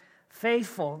so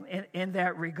faithful in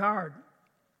that regard.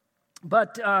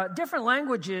 But different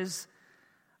languages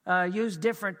use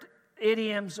different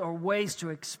idioms or ways to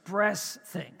express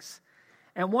things.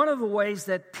 And one of the ways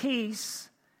that peace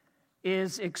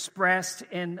is expressed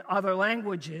in other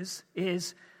languages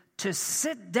is to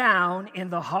sit down in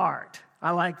the heart.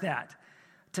 I like that.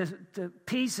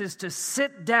 Peace is to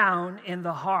sit down in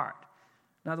the heart.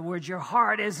 In other words, your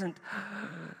heart isn't,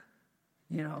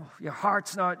 your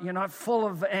heart's not, you're not full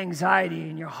of anxiety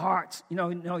in your heart.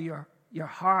 Your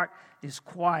heart is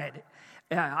quiet.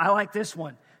 I like this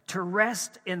one, to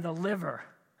rest in the liver.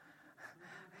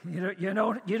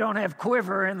 You don't have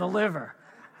quiver in the liver.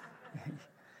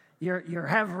 You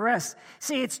have rest.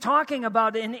 See, it's talking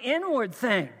about an inward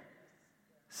thing.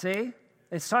 See?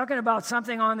 It's talking about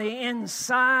something on the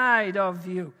inside of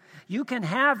you. You can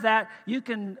have that. You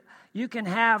can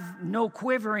have no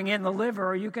quivering in the liver,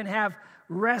 or you can have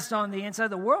rest on the inside.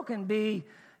 The world can be,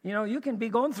 you can be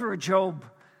going through a Job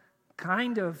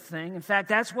kind of thing. In fact,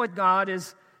 that's what God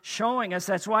is showing us.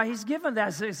 That's why he's given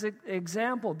that as an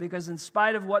example, because in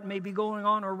spite of what may be going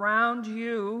on around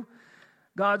you,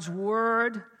 God's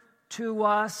word to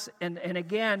us, and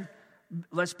again,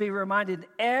 let's be reminded,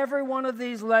 every one of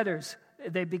these letters,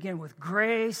 they begin with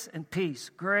grace and peace,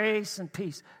 grace and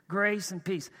peace, grace and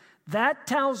peace. That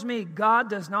tells me God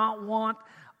does not want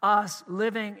us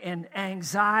living in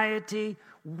anxiety,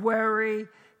 worry,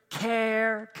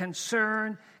 care,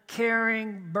 concern,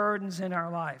 carrying burdens in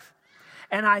our life.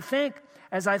 And I think,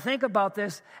 as I think about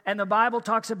this, and the Bible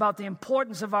talks about the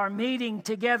importance of our meeting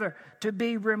together to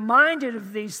be reminded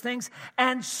of these things,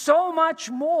 and so much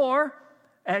more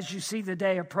as you see the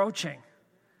day approaching.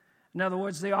 In other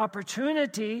words, the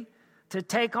opportunity to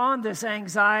take on this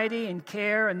anxiety and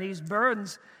care and these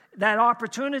burdens, that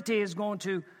opportunity is going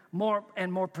to more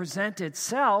and more present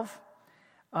itself.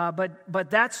 But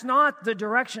that's not the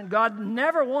direction. God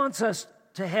never wants us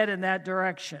to head in that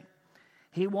direction.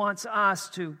 He wants us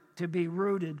to be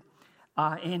rooted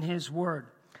in His Word.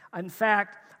 In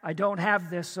fact, I don't have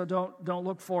this, so don't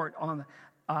look for it on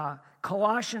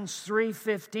Colossians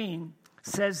 3:15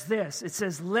 says this. It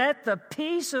says, "Let the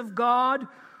peace of God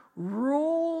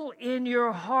rule in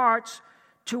your hearts,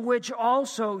 to which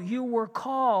also you were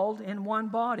called in one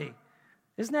body."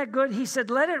 Isn't that good? He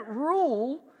said, "Let it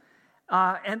rule,"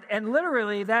 and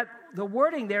literally that the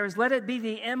wording there is, "Let it be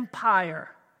the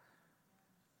empire."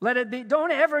 Let it be.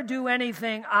 Don't ever do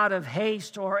anything out of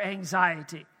haste or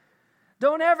anxiety.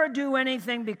 Don't ever do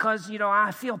anything because,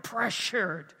 I feel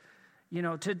pressured,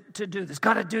 to do this.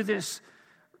 Got to do this,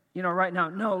 right now.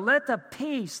 No, let the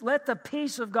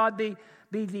peace of God be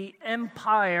the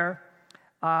empire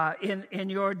in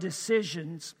your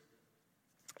decisions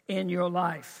in your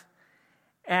life.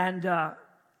 And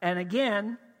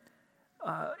again,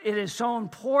 it is so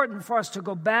important for us to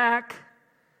go back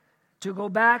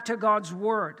to God's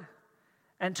Word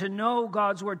and to know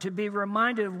God's Word, to be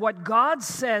reminded of what God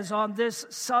says on this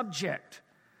subject.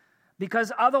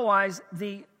 Because otherwise,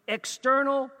 the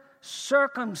external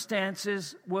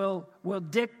circumstances will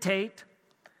dictate,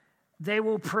 they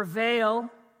will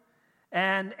prevail,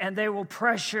 and they will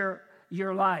pressure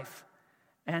your life.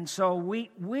 And so we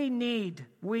need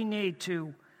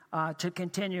to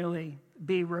continually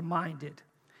be reminded.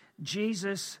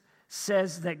 Jesus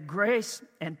says that grace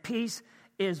and peace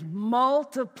is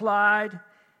multiplied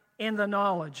in the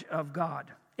knowledge of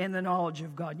God. In the knowledge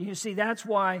of God. You see, that's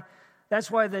why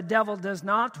the devil does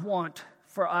not want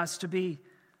for us to be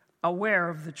aware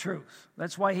of the truth.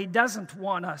 That's why he doesn't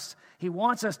want us. He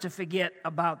wants us to forget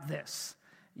about this.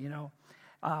 You know,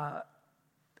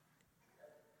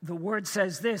 the word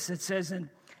says this. It says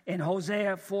in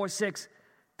Hosea 4:6,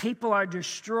 people are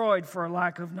destroyed for a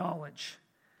lack of knowledge.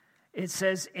 It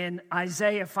says in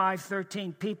Isaiah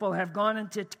 5:13, people have gone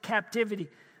into captivity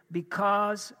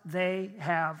because they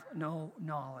have no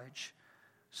knowledge.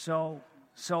 So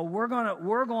we're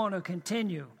going to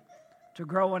continue to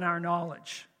grow in our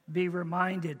knowledge, be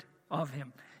reminded of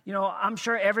Him. You know, I'm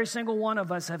sure every single one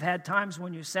of us have had times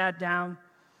when you sat down,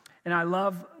 and I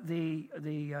love the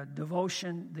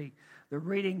devotion, the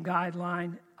reading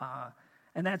guideline,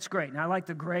 and that's great. And I like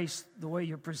the grace, the way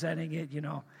you're presenting it, you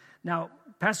know. Now,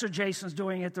 Pastor Jason's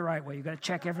doing it the right way. You've got to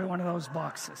check every one of those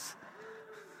boxes.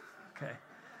 Okay.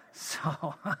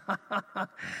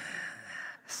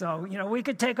 So, you know, we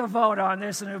could take a vote on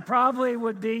this, and it probably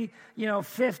would be,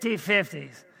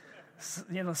 50-50.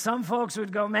 You know, some folks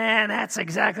would go, man, that's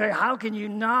exactly, how can you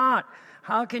not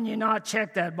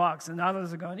check that box? And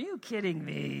others are going, are you kidding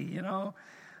me, you know?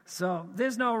 So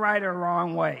there's no right or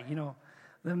wrong way, you know.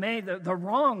 The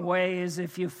wrong way is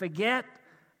if you forget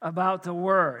about the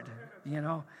Word, you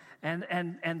know,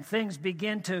 and things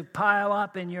begin to pile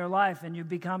up in your life, and you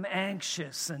become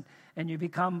anxious, and you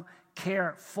become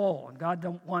careful. And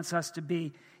God wants us to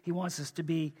be, He wants us to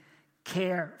be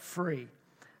carefree.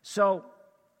 So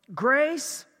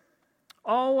grace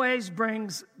always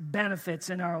brings benefits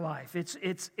in our life.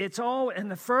 It's all in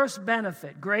the first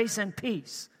benefit, grace and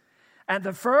peace. And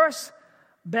the first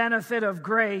benefit of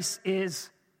grace is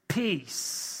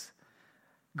peace.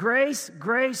 Grace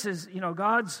is,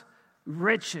 God's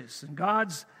riches and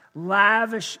God's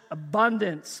lavish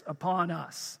abundance upon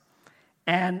us.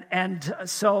 And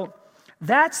so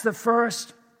that's the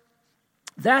first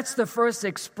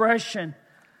expression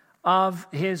of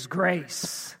His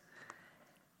grace.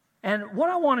 And what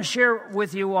I want to share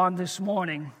with you on this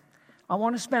morning, I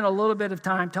want to spend a little bit of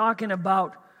time talking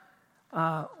about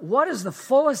what is the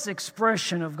fullest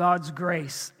expression of God's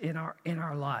grace in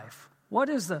our life. What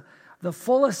is the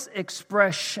fullest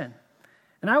expression?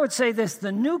 And I would say this,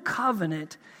 the new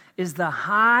covenant is the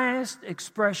highest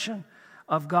expression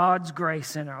of God's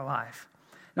grace in our life.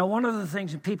 Now, one of the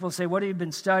things that people say, what have you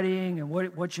been studying and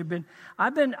what you've been...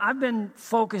 I've been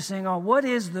focusing on what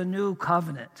is the new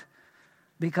covenant.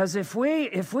 Because if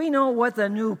we know what the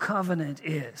new covenant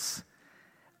is,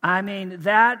 I mean,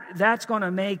 that's going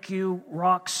to make you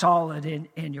rock solid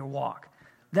in your walk.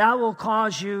 That will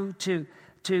cause you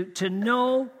to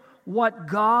know what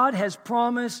God has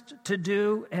promised to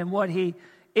do and what He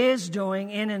is doing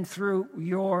in and through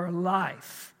your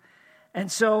life.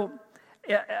 And so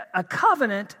a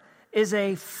covenant is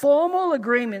a formal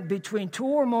agreement between two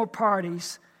or more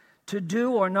parties to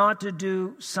do or not to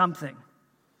do something.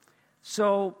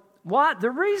 So the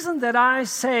reason that I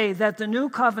say that the new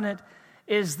covenant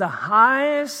is the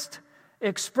highest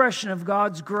expression of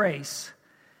God's grace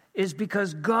is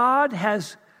because God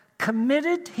has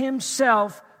committed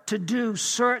Himself to do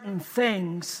certain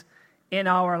things in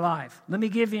our life. Let me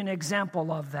give you an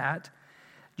example of that.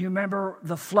 Do you remember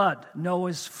the flood,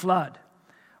 Noah's flood?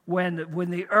 When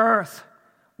the earth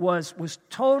was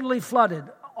totally flooded,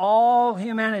 all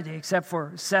humanity except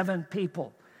for 7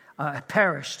 people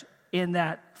perished in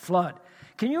that flood.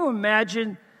 Can you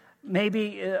imagine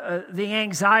maybe the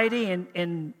anxiety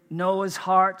in Noah's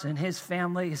heart and his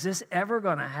family? Is this ever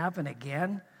going to happen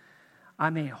again? I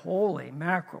mean, holy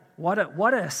mackerel! What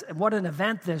an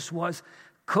event this was.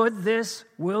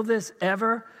 Will this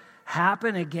ever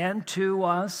happen again to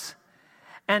us?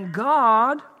 And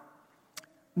God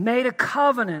made a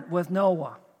covenant with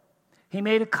Noah. He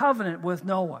made a covenant with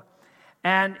Noah,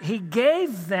 and He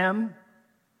gave them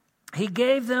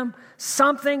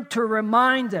something to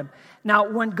remind them. Now,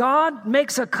 when God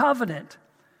makes a covenant,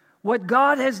 what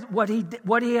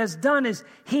He has done is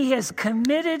He has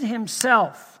committed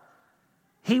Himself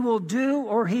He will do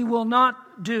or he will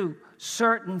not do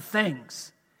certain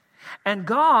things. And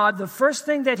God, the first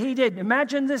thing that he did,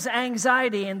 imagine this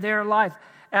anxiety in their life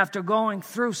after going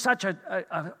through such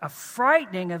a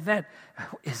frightening event.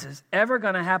 Is this ever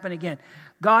going to happen again?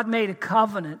 God made a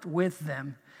covenant with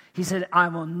them. He said, I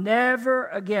will never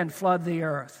again flood the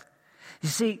earth. You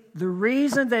see, the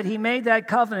reason that he made that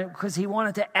covenant, because he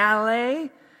wanted to allay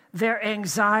their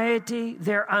anxiety,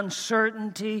 their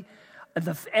uncertainty,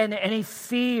 and any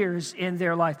fears in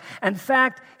their life. In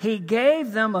fact, he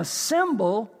gave them a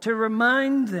symbol to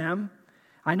remind them.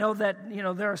 I know that,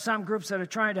 there are some groups that are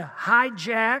trying to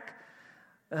hijack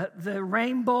the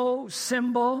rainbow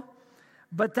symbol,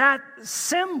 but that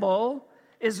symbol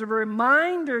is a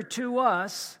reminder to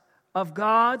us of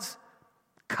God's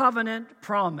covenant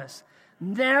promise.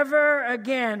 Never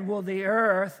again will the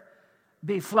earth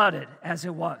be flooded as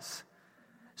it was.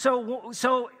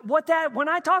 So when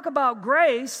I talk about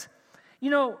grace,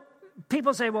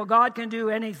 people say, well, God can do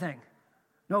anything.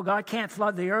 No, God can't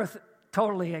flood the earth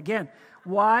totally again.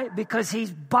 Why? Because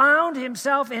he's bound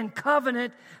himself in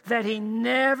covenant that he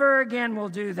never again will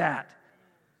do that.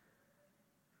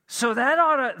 So that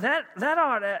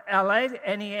ought to allay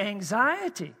any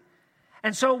anxiety.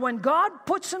 And so when God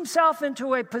puts himself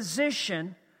into a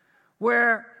position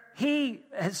where he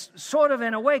has sort of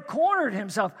in a way cornered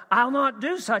himself, I'll not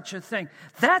do such a thing.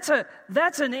 That's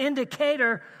an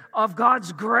indicator of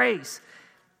God's grace.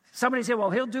 Somebody say, well,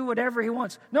 he'll do whatever he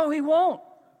wants. No, he won't.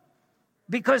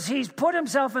 Because he's put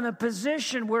himself in a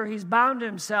position where he's bound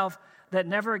himself that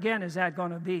never again is that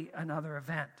going to be another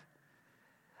event.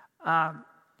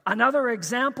 Another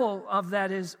example of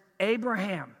that is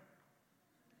Abraham.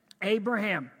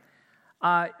 Abraham.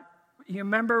 You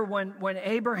remember when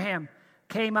Abraham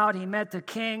came out, he met the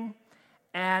king,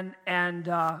 and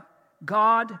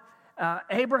God,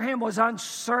 Abraham was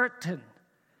uncertain.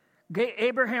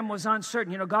 Abraham was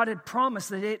uncertain. God had promised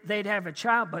that they'd have a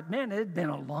child, but man, it had been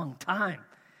a long time,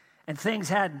 and things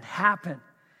hadn't happened.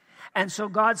 And so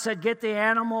God said, get the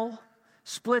animal,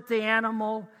 split the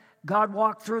animal. God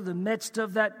walked through the midst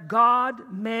of that.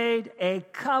 God made a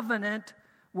covenant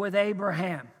with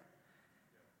Abraham.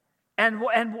 And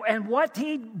what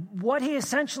he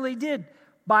essentially did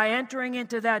by entering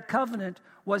into that covenant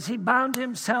was he bound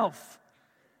himself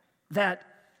that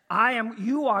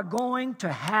you are going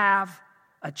to have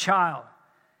a child.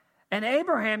 And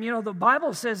Abraham, the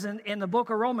Bible says in the book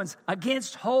of Romans,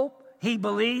 against hope he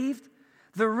believed.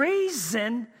 The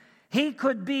reason he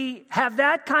could have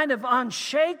that kind of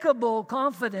unshakable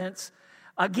confidence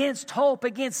against hope,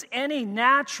 against any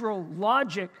natural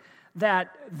logic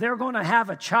that they're going to have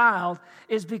a child,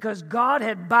 is because God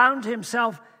had bound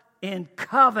himself in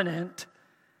covenant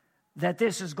that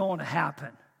this is going to happen.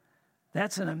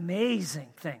 That's an amazing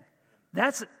thing.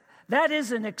 That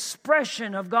is an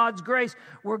expression of God's grace,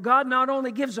 where God not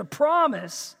only gives a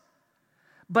promise,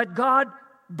 but God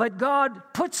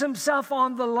puts himself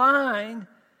on the line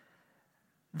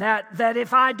that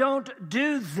if I don't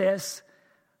do this,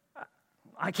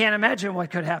 I can't imagine what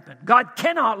could happen. God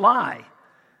cannot lie.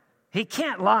 He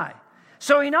can't lie.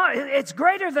 So it's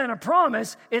greater than a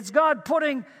promise. It's God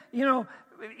putting,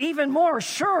 even more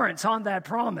assurance on that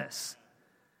promise.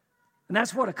 And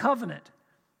that's what a covenant.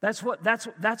 That's what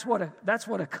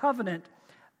a covenant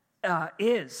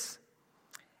is.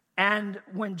 And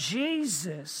when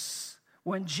Jesus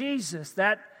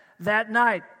that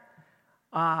night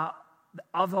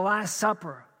of the Last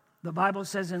Supper, the Bible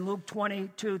says in Luke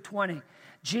 22:20,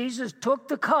 Jesus took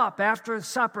the cup after the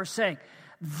supper, saying,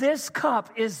 "This cup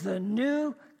is the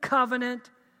new covenant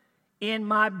in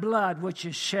my blood, which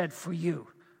is shed for you."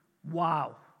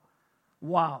 Wow.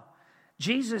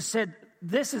 Jesus said,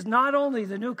 this is not only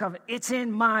the new covenant, it's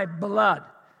in my blood.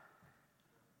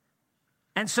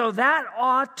 And so that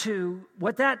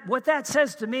what that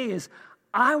says to me is,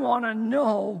 I want to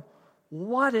know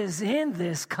what is in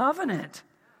this covenant.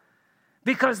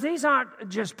 Because these aren't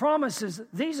just promises.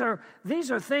 These are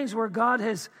things where God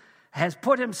has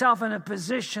put himself in a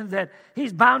position that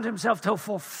he's bound himself to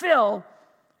fulfill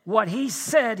what he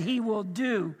said he will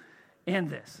do in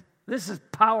this. This is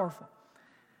powerful.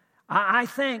 I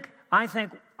think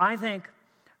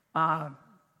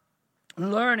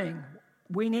learning,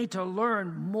 we need to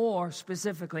learn more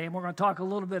specifically, and we're going to talk a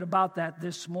little bit about that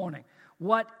this morning.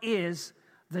 What is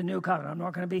the new covenant? I'm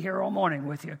not going to be here all morning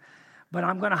with you, but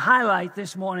I'm going to highlight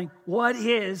this morning, what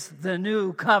is the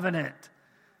new covenant?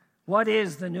 What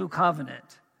is the new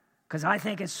covenant? Because I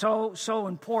think it's so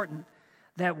important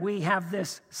that we have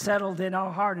this settled in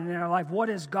our heart and in our life. What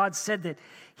has God said that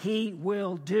he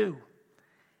will do?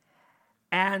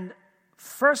 And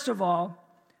first of all,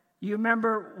 you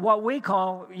remember what we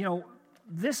call,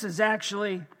 this is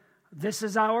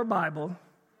our Bible.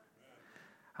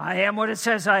 I am what it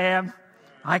says I am.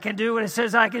 I can do what it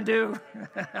says I can do.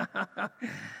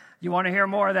 You want to hear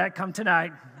more of that? Come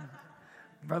tonight.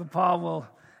 Brother Paul will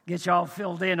get you all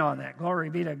filled in on that. Glory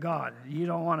be to God. You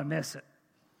don't want to miss it.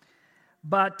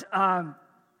 But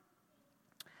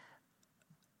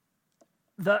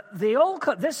the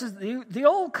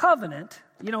old covenant.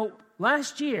 You know,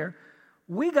 last year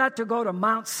we got to go to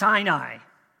Mount Sinai.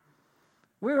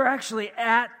 We were actually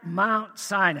at Mount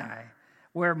Sinai,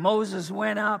 where Moses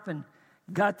went up and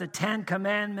got the 10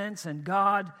 Commandments, and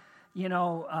God,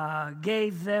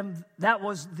 gave them. That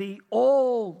was the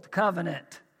old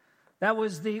covenant. That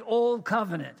was the old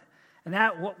covenant. And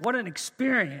what an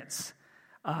experience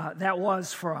that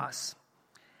was for us.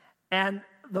 And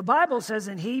the Bible says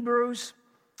in Hebrews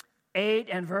 8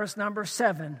 and verse number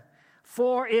 7,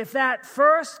 for if that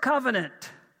first covenant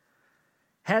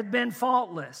had been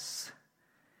faultless,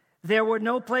 there would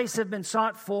no place have been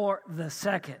sought for the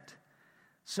second.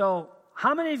 So,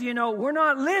 how many of you know we're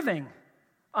not living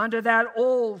under that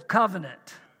old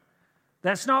covenant?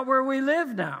 That's not where we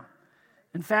live now.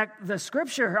 In fact, our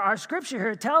scripture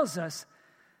here tells us,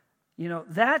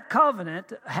 that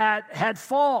covenant had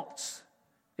faults.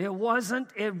 It wasn't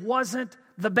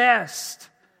the best.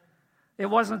 It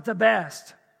wasn't the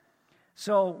best.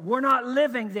 So we're not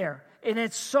living there. And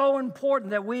it's so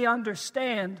important that we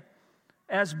understand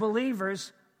as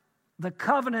believers the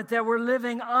covenant that we're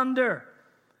living under.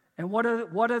 And what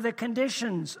are the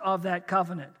conditions of that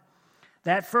covenant?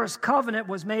 That first covenant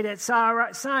was made at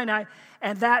Sinai,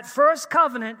 and that first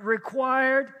covenant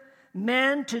required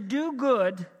men to do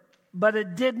good, but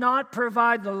it did not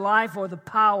provide the life or the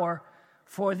power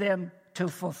for them to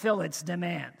fulfill its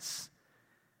demands.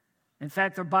 In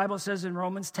fact, the Bible says in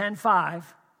Romans 10:5,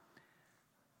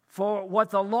 for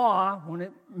what the law, when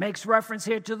it makes reference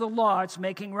here to the law, it's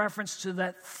making reference to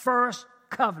that first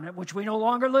covenant, which we no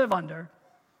longer live under,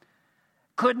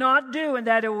 could not do, in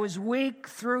that it was weak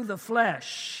through the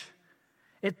flesh.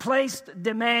 It placed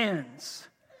demands.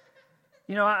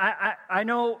 I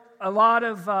know a lot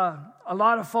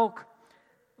of folk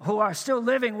who are still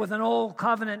living with an old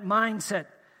covenant mindset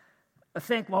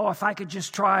think, well, if I could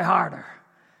just try harder,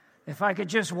 if I could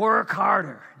just work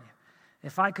harder,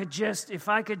 if I could just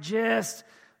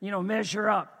measure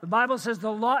up. The Bible says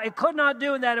the law, it could not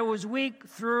do, in that it was weak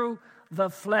through the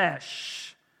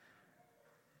flesh.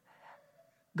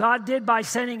 God did by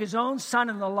sending his own Son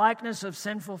in the likeness of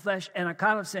sinful flesh and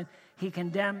account of sin. He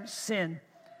condemned sin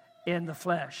in the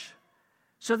flesh.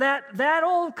 So that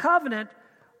old covenant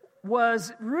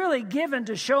was really given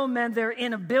to show men their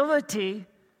inability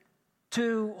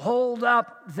to hold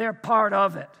up their part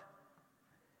of it.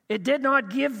 It did not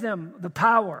give them the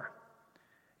power.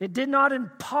 It did not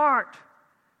impart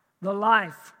the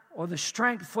life or the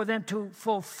strength for them to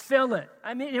fulfill it.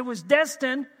 I mean, it was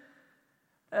destined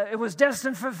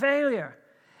for failure.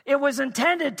 It was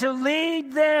intended to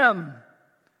lead them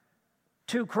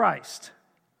to Christ.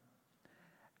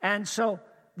 And so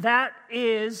that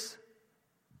is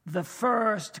the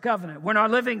first covenant. We're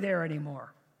not living there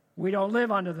anymore. We don't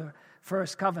live under the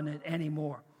first covenant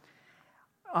anymore.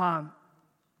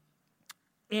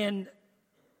 In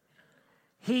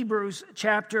Hebrews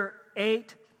chapter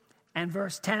 8 and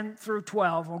verse 10 through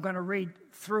 12, we're going to read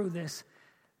through this.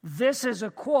 This is a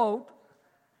quote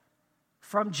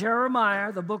from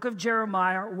Jeremiah, the book of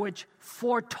Jeremiah, which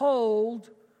foretold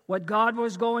what God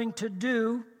was going to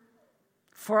do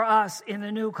for us in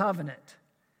the new covenant.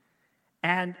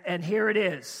 And here it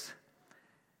is.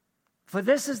 For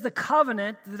this is the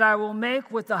covenant that I will make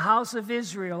with the house of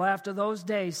Israel after those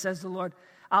days, says the Lord.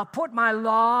 I'll put my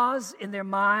laws in their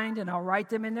mind, and I'll write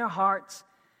them in their hearts.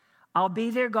 I'll be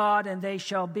their God, and they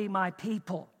shall be my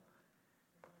people.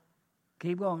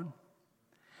 Keep going.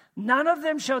 None of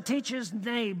them shall teach his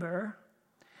neighbor,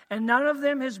 and none of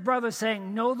them his brother,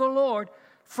 saying, know the Lord,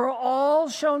 for all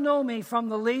shall know me, from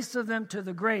the least of them to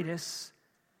the greatest.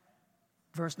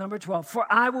 Verse number 12, for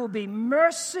I will be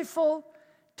merciful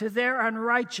to their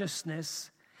unrighteousness,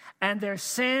 and their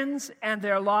sins and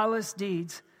their lawless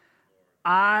deeds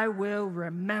I will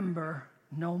remember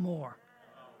no more.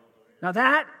 Now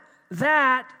that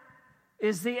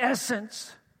is the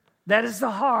essence, that is the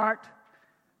heart,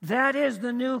 that is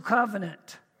the new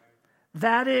covenant.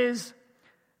 That is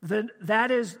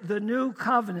the new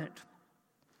covenant.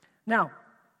 Now,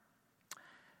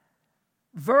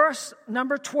 verse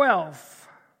number 12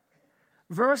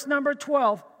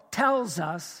 tells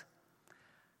us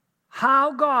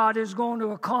how God is going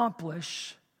to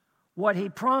accomplish what he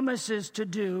promises to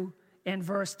do in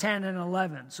verse 10 and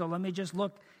 11. So let me just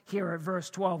look here at verse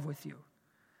 12 with you.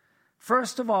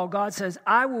 First of all, God says,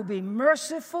 I will be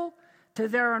merciful to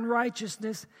their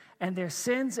unrighteousness and their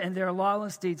sins and their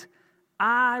lawless deeds.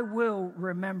 I will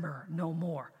remember no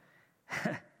more.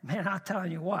 Man, I'll tell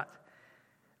you what,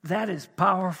 that is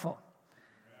powerful.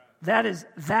 That is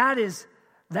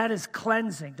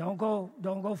cleansing. Don't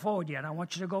go forward yet. I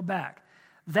want you to go back.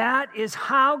 That is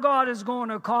how God is going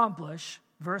to accomplish,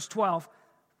 verse 12,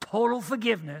 total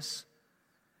forgiveness.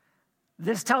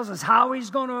 This tells us how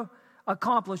he's going to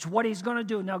accomplish what he's going to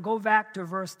do. Now go back to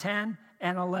verse 10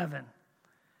 and 11.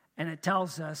 And it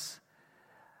tells us,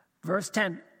 verse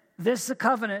 10, this is the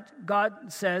covenant,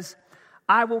 God says,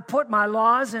 I will put my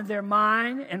laws in their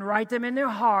mind and write them in their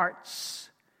hearts.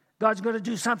 God's going to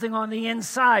do something on the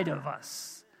inside of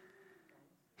us.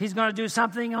 He's going to do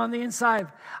something on the inside.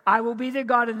 I will be their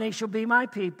God and they shall be my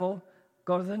people.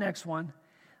 Go to the next one.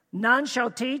 None shall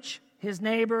teach his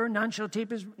neighbor, none shall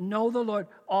know the Lord.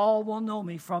 All will know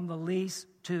me from the least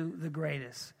to the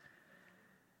greatest.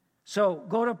 So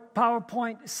go to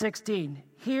PowerPoint 16.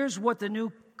 Here's what the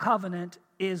new covenant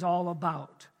is all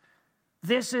about.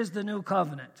 This is the new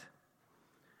covenant.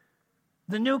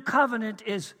 The new covenant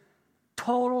is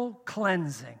total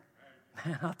cleansing.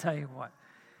 Man, I'll tell you what.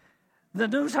 The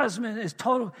New Testament is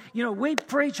total. You know, we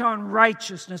preach on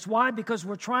righteousness. Why? Because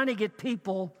we're trying to get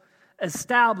people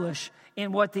established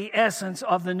in what the essence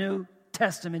of the New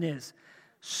Testament is.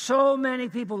 So many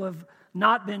people have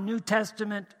not been New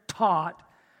Testament taught,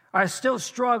 are still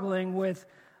struggling with,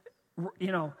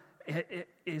 you know,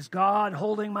 is God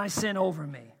holding my sin over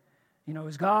me? You know,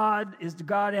 is God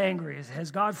angry?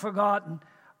 Has God forgotten,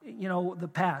 you know, the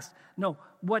past? No,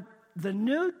 what the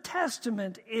New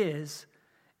Testament is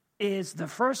the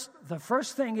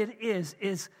first thing it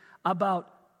is about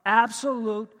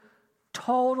absolute,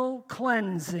 total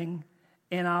cleansing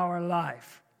in our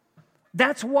life.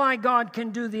 That's why God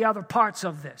can do the other parts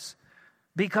of this,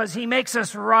 because he makes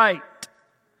us right.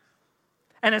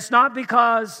 And it's not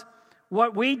because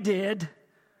what we did,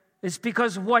 it's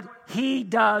because what he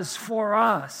does for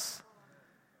us.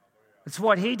 It's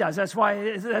what he does. That's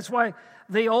why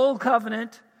the old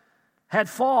covenant had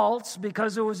faults,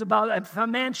 because it was about, if a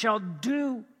man shall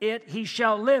do it, he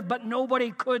shall live. But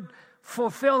nobody could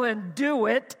fulfill and do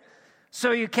it.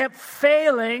 So you kept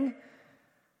failing,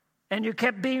 and you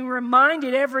kept being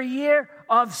reminded every year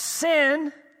of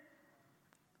sin.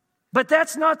 But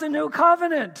that's not the new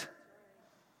covenant.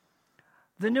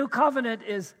 The new covenant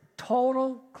is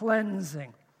total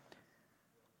cleansing.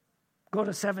 Go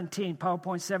to 17,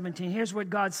 PowerPoint 17. Here's what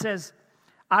God says.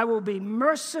 I will be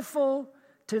merciful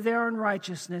to their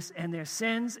unrighteousness and their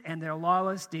sins and their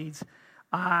lawless deeds.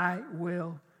 I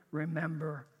will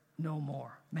remember no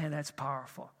more. Man, that's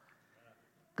powerful.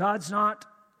 God's not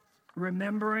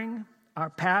remembering our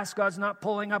past. God's not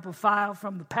pulling up a file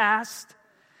from the past.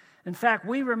 In fact,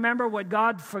 we remember what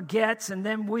God forgets, and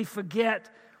then we forget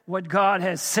what God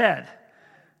has said.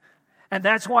 And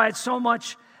that's why it's so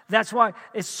much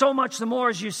the more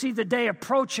as you see the day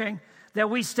approaching that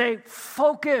we stay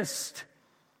focused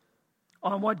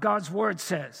on what God's word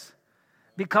says.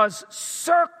 Because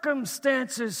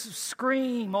circumstances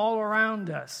scream all around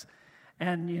us.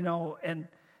 And, you know, and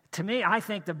to me, I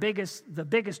think the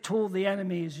biggest tool the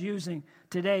enemy is using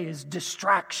today is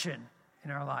distraction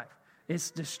in our life.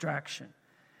 It's distraction.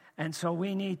 And so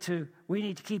we need to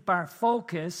keep our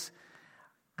focus.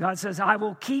 God says, I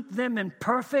will keep them in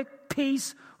perfect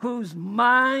peace whose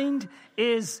mind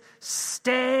is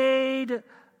stayed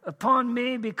upon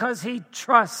me because he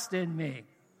trusts in me.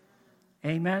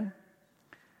 Amen.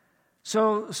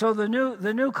 So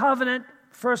the new covenant,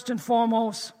 first and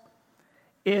foremost,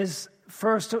 is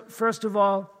first of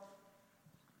all,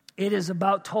 it is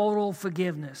about total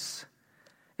forgiveness.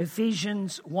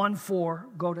 Ephesians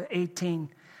 1:4, go to 18.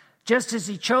 Just as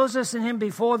he chose us in him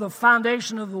before the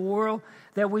foundation of the world,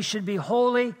 that we should be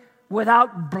holy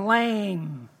without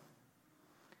blame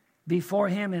before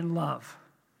him in love.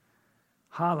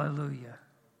 Hallelujah.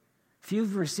 If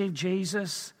you've received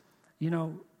Jesus, you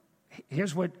know,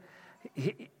 here's what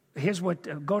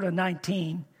go to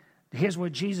 19. Here's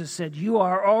what Jesus said. You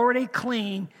are already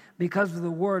clean because of the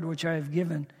word which I have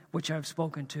given, which I have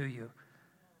spoken to you.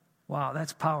 Wow,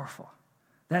 that's powerful.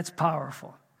 That's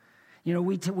powerful. You know,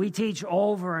 we teach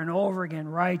over and over again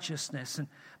righteousness,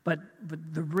 but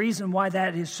the reason why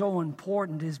that is so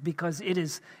important is because it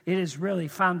is really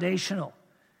foundational.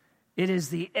 It is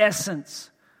the essence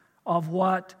of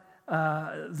what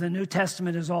the New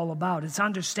Testament is all about. It's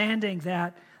understanding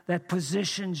that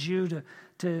positions you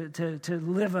to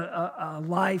live a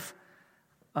life,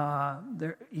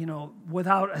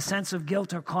 without a sense of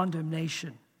guilt or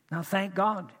condemnation. Now, thank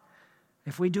God.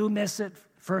 If we do miss it,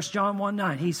 1 John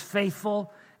 1:9, he's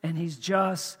faithful and He's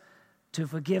just to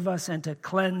forgive us and to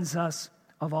cleanse us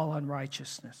of all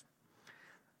unrighteousness.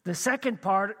 The second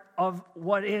part of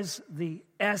what is the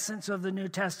essence of the New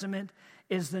Testament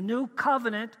is the new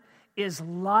covenant is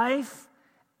life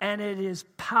and it is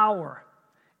power.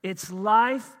 It's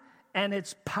life and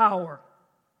it's power.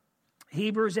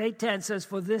 Hebrews 8:10 says,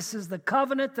 "For this is the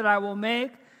covenant that I will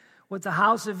make with the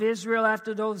house of Israel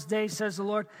after those days, says the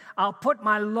Lord. I'll put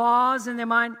my laws in their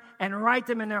mind and write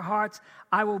them in their hearts.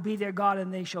 I will be their God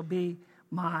and they shall be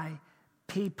my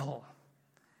people."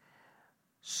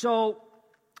 So,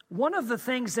 one of the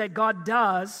things that God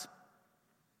does,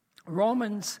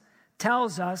 Romans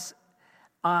tells us,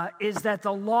 is that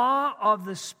the law of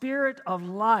the Spirit of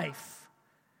life,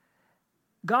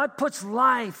 God puts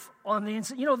life on the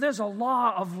inside. You know, there's a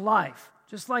law of life,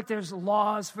 just like there's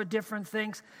laws for different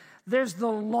things. There's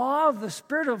the law of the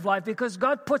Spirit of life because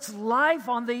God puts life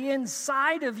on the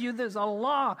inside of you. There's a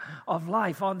law of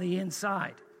life on the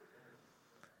inside.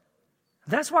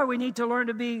 That's why we need to learn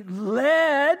to be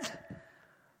led.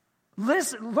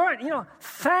 Listen, learn,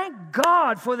 thank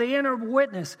God for the inner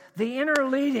witness, the inner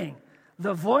leading,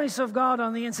 the voice of God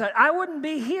on the inside. I wouldn't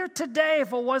be here today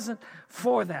if it wasn't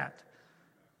for that.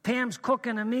 Pam's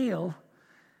cooking a meal,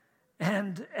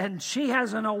 and she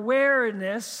has an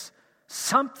awareness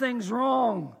something's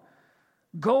wrong.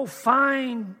 Go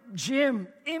find Jim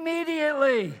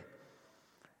immediately.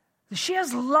 She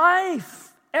has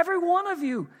life. Every one of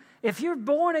you. If you're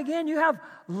born again, you have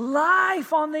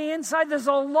life on the inside. There's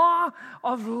a law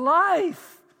of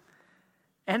life.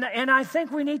 And I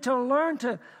think we need to learn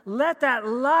to let that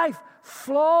life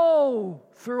flow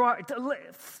through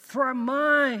our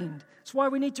mind. That's why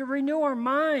we need to renew our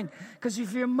mind. Because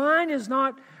if your mind is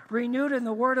not renewed in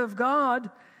the Word of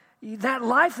God, that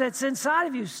life that's inside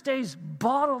of you stays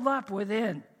bottled up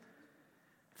within.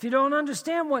 If you don't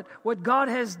understand what God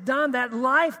has done, that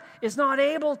life is not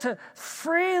able to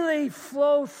freely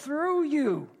flow through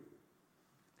you.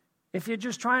 If you're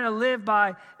just trying to live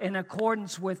in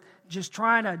accordance with just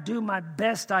trying to do my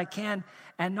best I can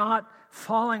and not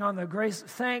falling on the grace,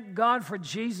 thank God for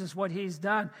Jesus, what He's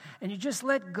done. And you just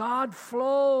let God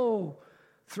flow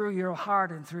through your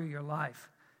heart and through your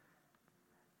life.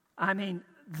 I mean,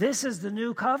 this is the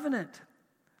new covenant.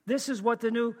 This is what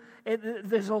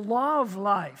there's a law of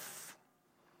life.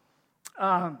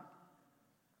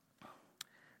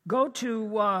 Go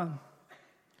to, I'm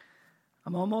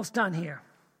almost done here.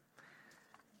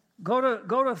 Go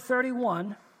to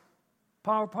 31,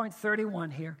 PowerPoint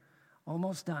 31 here.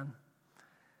 Almost done.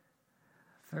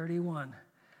 31.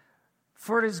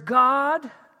 For it is God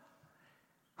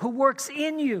who works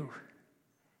in you.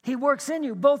 He works in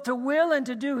you both to will and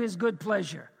to do His good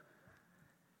pleasure.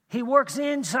 He works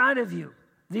inside of you.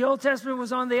 The Old Testament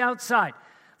was on the outside.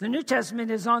 The New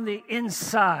Testament is on the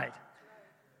inside.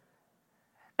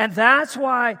 And that's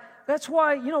why,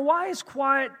 why is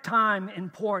quiet time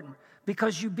important?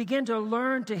 Because you begin to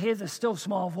learn to hear the still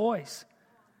small voice.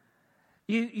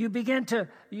 You begin to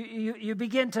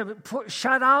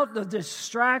shut out the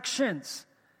distractions.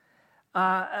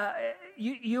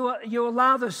 You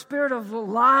allow the Spirit of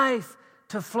life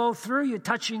to flow through you,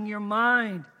 touching your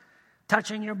mind,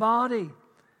 touching your body.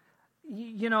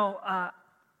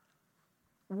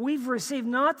 We've received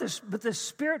not this, but the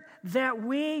Spirit that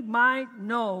we might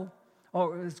know,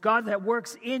 or it's God that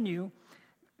works in you.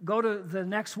 Go to the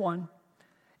next one.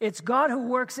 It's God who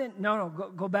works in,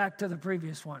 go back to the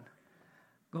previous one.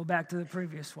 Go back to the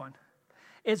previous one.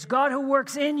 It's God who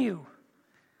works in you.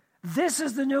 This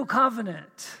is the new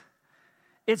covenant.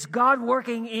 It's God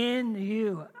working in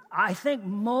you. I think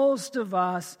most of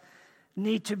us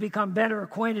need to become better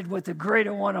acquainted with the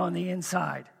greater one on the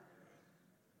inside.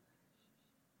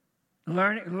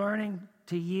 Learning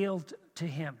to yield to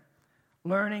Him.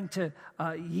 Learning to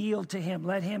yield to Him.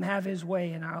 Let Him have His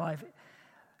way in our life.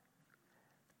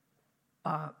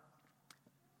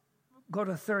 Go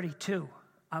to 32.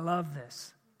 I love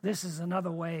this. This is another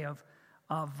way of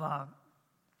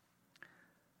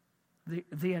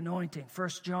the anointing. 1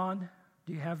 John,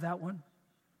 do you have that one?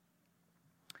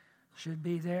 Should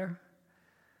be there.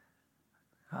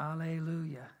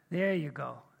 Hallelujah. There you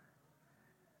go.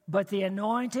 But the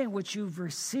anointing which you've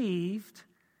received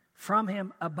from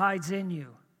Him abides in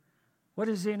you. What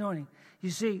is the anointing? You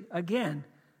see, again,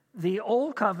 the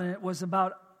old covenant was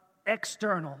about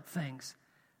external things.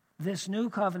 This new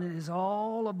covenant is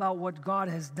all about what God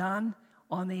has done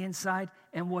on the inside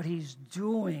and what He's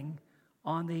doing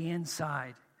on the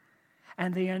inside.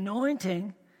 And the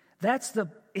anointing, that's the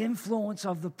influence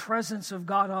of the presence of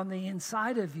God on the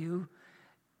inside of you.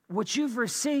 What you've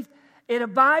received, it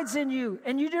abides in you,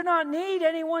 and you do not need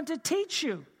anyone to teach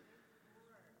you.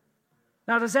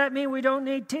 Now, does that mean we don't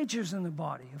need teachers in the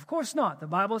body? Of course not. The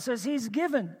Bible says He's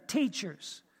given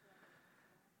teachers.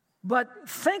 But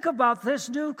think about this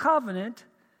new covenant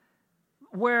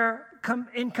where,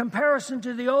 in comparison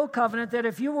to the old covenant, that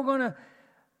if you were going to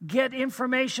get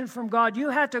information from God, you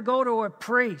had to go to a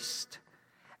priest.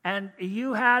 And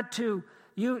you had to,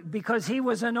 because he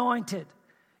was anointed,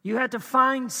 you had to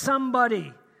find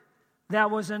somebody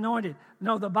that was anointed.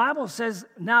 No, the Bible says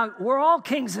now we're all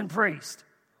kings and priests.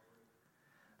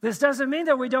 This doesn't mean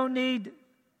that we don't need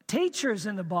teachers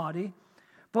in the body,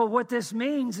 but what this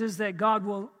means is that God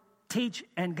will teach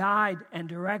and guide and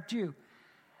direct you.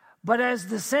 But as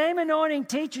the same anointing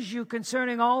teaches you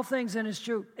concerning all things and is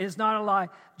true, is not a lie,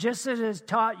 just as it has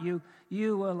taught you,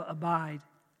 you will abide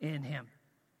in Him.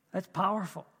 That's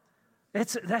powerful.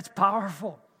 That's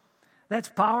powerful. That's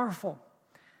powerful.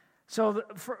 So,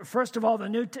 first of all,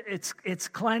 it's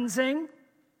cleansing,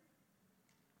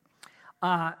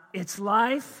 it's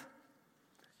life,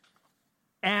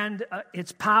 and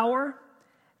it's power,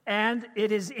 and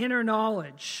it is inner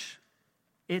knowledge.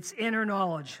 It's inner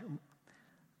knowledge.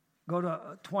 Go to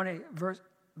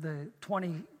the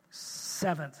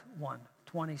 27th one.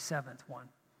 27th one.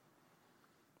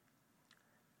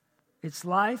 It's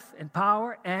life and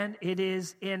power, and it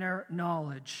is inner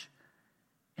knowledge.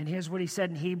 And here's what he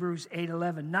said in Hebrews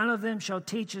 8:11. None of them shall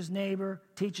teach his neighbor,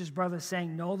 teach his brother,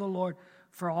 saying, know the Lord,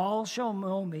 for all shall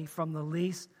know me from the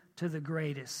least to the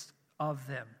greatest of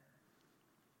them.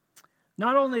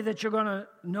 Not only that you're going to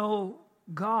know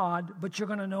God, but you're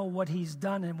going to know what He's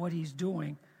done and what He's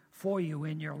doing for you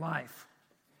in your life.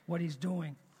 What He's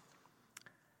doing.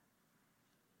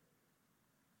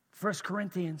 1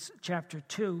 Corinthians chapter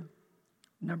 2,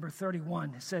 number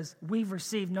 31, it says, we've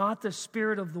received not the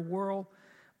spirit of the world,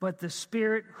 but the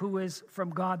Spirit who is from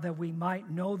God, that we might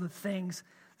know the things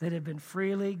that have been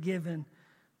freely given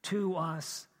to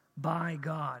us by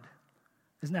God.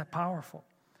 Isn't that powerful?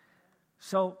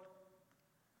 So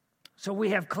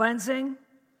we have cleansing,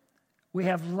 we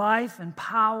have life and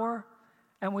power,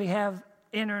 and we have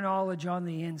inner knowledge on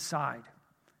the inside.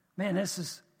 Man, this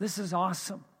is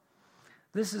awesome.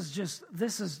 This is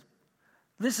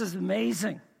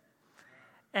amazing.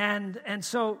 And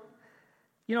so,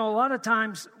 you know, a lot of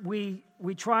times we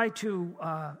try to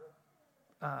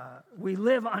we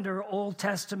live under Old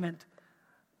Testament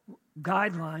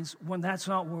guidelines when that's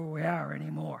not where we are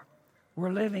anymore.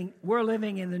 We're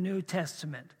living in the New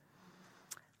Testament.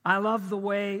 I love the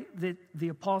way that the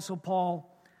Apostle Paul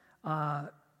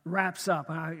wraps up.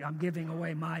 I'm giving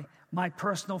away my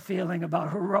personal feeling about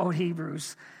who wrote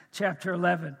Hebrews chapter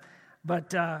 11.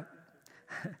 But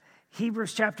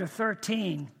Hebrews chapter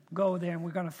 13, go there, and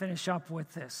we're going to finish up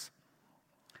with this.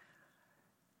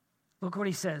 Look what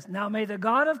he says. Now may the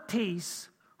God of peace,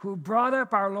 who brought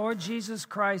up our Lord Jesus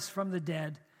Christ from the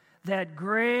dead, that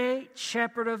great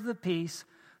shepherd of the peace,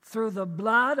 through the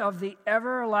blood of the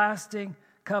everlasting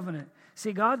covenant.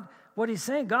 See, God, what he's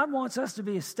saying, God wants us to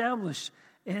be established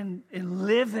in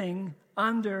living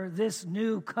under this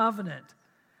new covenant.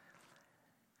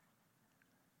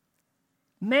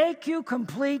 Make you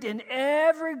complete in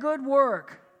every good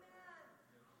work.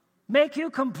 Make you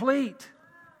complete.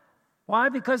 Why?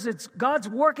 Because it's God's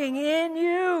working in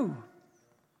you.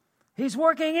 He's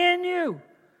working in you.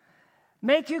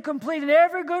 Make you complete in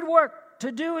every good work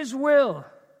to do His will.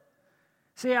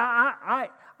 See,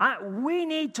 we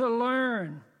need to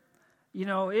learn. You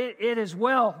know, it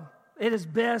is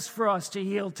best for us to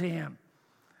yield to Him.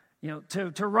 You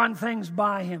know, to run things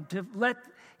by Him, to let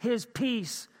His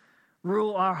peace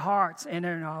rule our hearts and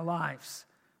in our lives,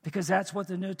 because that's what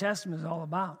the New Testament is all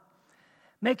about.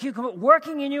 Make you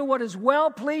working in you what is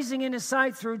well-pleasing in His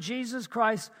sight through Jesus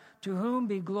Christ, to whom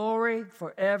be glory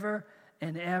forever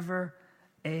and ever.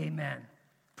 Amen.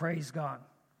 Praise God.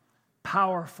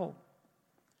 Powerful.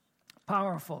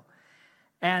 Powerful.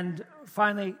 And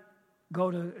finally, go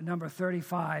to number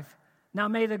 35. Now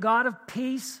may the God of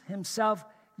peace Himself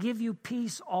give you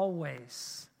peace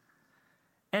always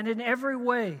and in every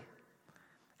way,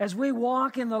 as we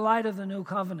walk in the light of the new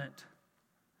covenant,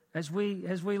 as we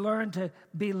learn to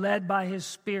be led by His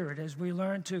Spirit, as we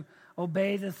learn to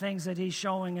obey the things that He's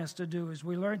showing us to do, as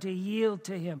we learn to yield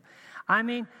to Him. I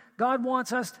mean, God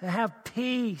wants us to have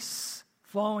peace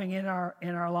flowing in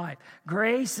our life.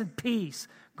 Grace and peace.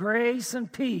 Grace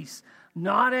and peace.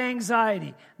 Not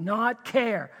anxiety, not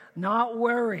care, not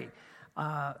worry.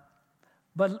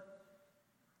 But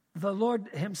the Lord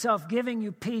Himself giving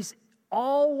you peace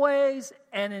always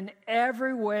and in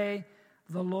every way.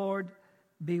 The Lord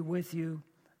be with you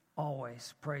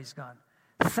always. Praise God.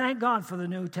 Thank God for the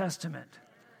New Testament.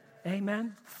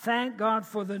 Amen. Thank God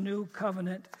for the new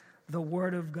covenant the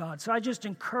Word of God. So I just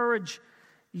encourage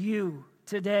you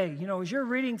today, as you're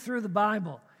reading through the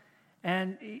Bible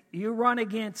and you run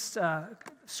against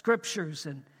scriptures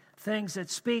and things that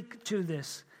speak to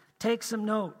this, take some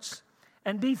notes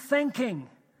and be thinking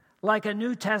like a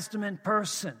New Testament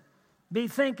person.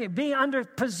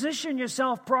 Position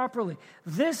yourself properly.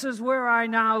 This is where I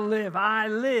now live. I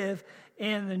live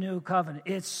in the new covenant.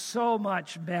 It's so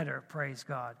much better, praise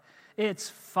God. It's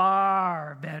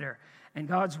far better. And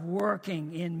God's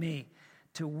working in me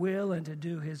to will and to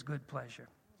do His good pleasure.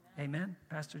 Amen,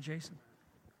 Pastor Jason.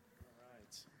 All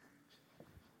right.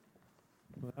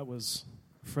 Well, that was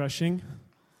refreshing.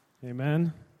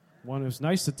 Amen. It was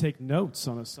nice to take notes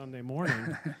on a Sunday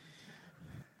morning.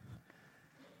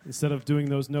 Instead of doing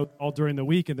those notes all during the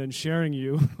week and then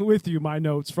sharing with you my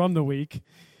notes from the week.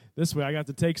 This way I got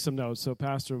to take some notes. So,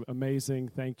 Pastor, amazing.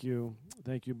 Thank you.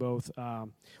 Thank you both. What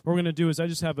we're going to do is I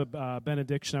just have a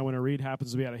benediction I want to read.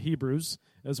 Happens to be out of Hebrews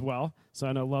as well. So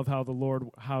I love how the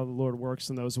Lord works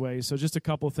in those ways. So just a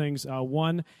couple things.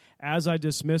 One, as I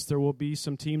dismiss, there will be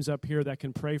some teams up here that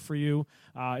can pray for you.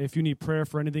 If you need prayer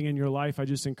for anything in your life, I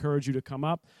just encourage you to come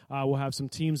up. We'll have some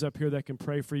teams up here that can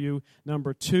pray for you.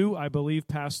 Number two, I believe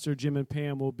Pastor Jim and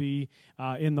Pam will be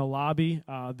in the lobby.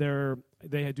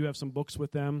 They do have some books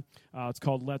with them. It's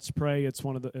called Let's Pray. It's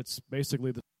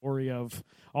basically the story of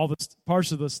all the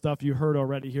parts of the stuff you heard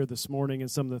already here this morning and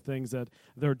some of the things that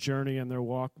their journey and their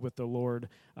walk with the Lord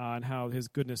and how His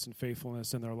goodness and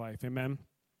faithfulness in their life. Amen.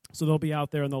 So they'll be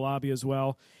out there in the lobby as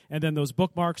well. And then those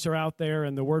bookmarks are out there,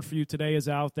 and the word for you today is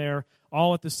out there,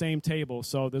 all at the same table.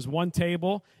 So there's one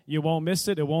table. You won't miss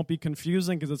it. It won't be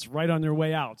confusing because it's right on your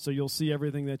way out. So you'll see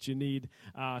everything that you need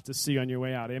to see on your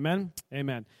way out. Amen?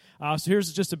 Amen. So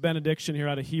here's just a benediction here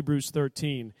out of Hebrews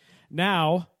 13.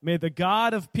 Now, may the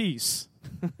God of peace,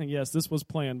 yes, this was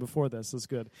planned before this. That's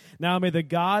good. Now, may the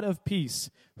God of peace,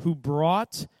 who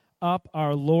brought up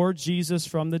our Lord Jesus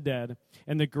from the dead,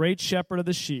 and the great shepherd of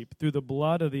the sheep, through the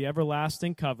blood of the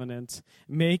everlasting covenant,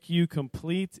 make you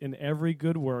complete in every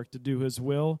good work to do His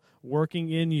will, working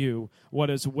in you what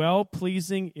is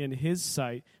well-pleasing in His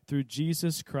sight, through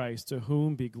Jesus Christ, to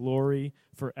whom be glory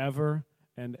forever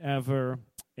and ever.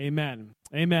 Amen.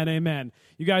 Amen. Amen.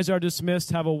 You guys are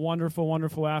dismissed. Have a wonderful,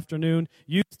 wonderful afternoon.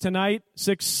 Youth tonight,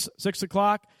 6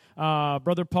 o'clock.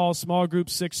 Brother Paul's small group,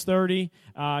 6:30.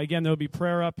 Again, there'll be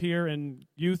prayer up here. And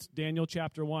youth, Daniel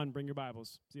chapter 1. Bring your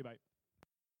Bibles. See you, bye.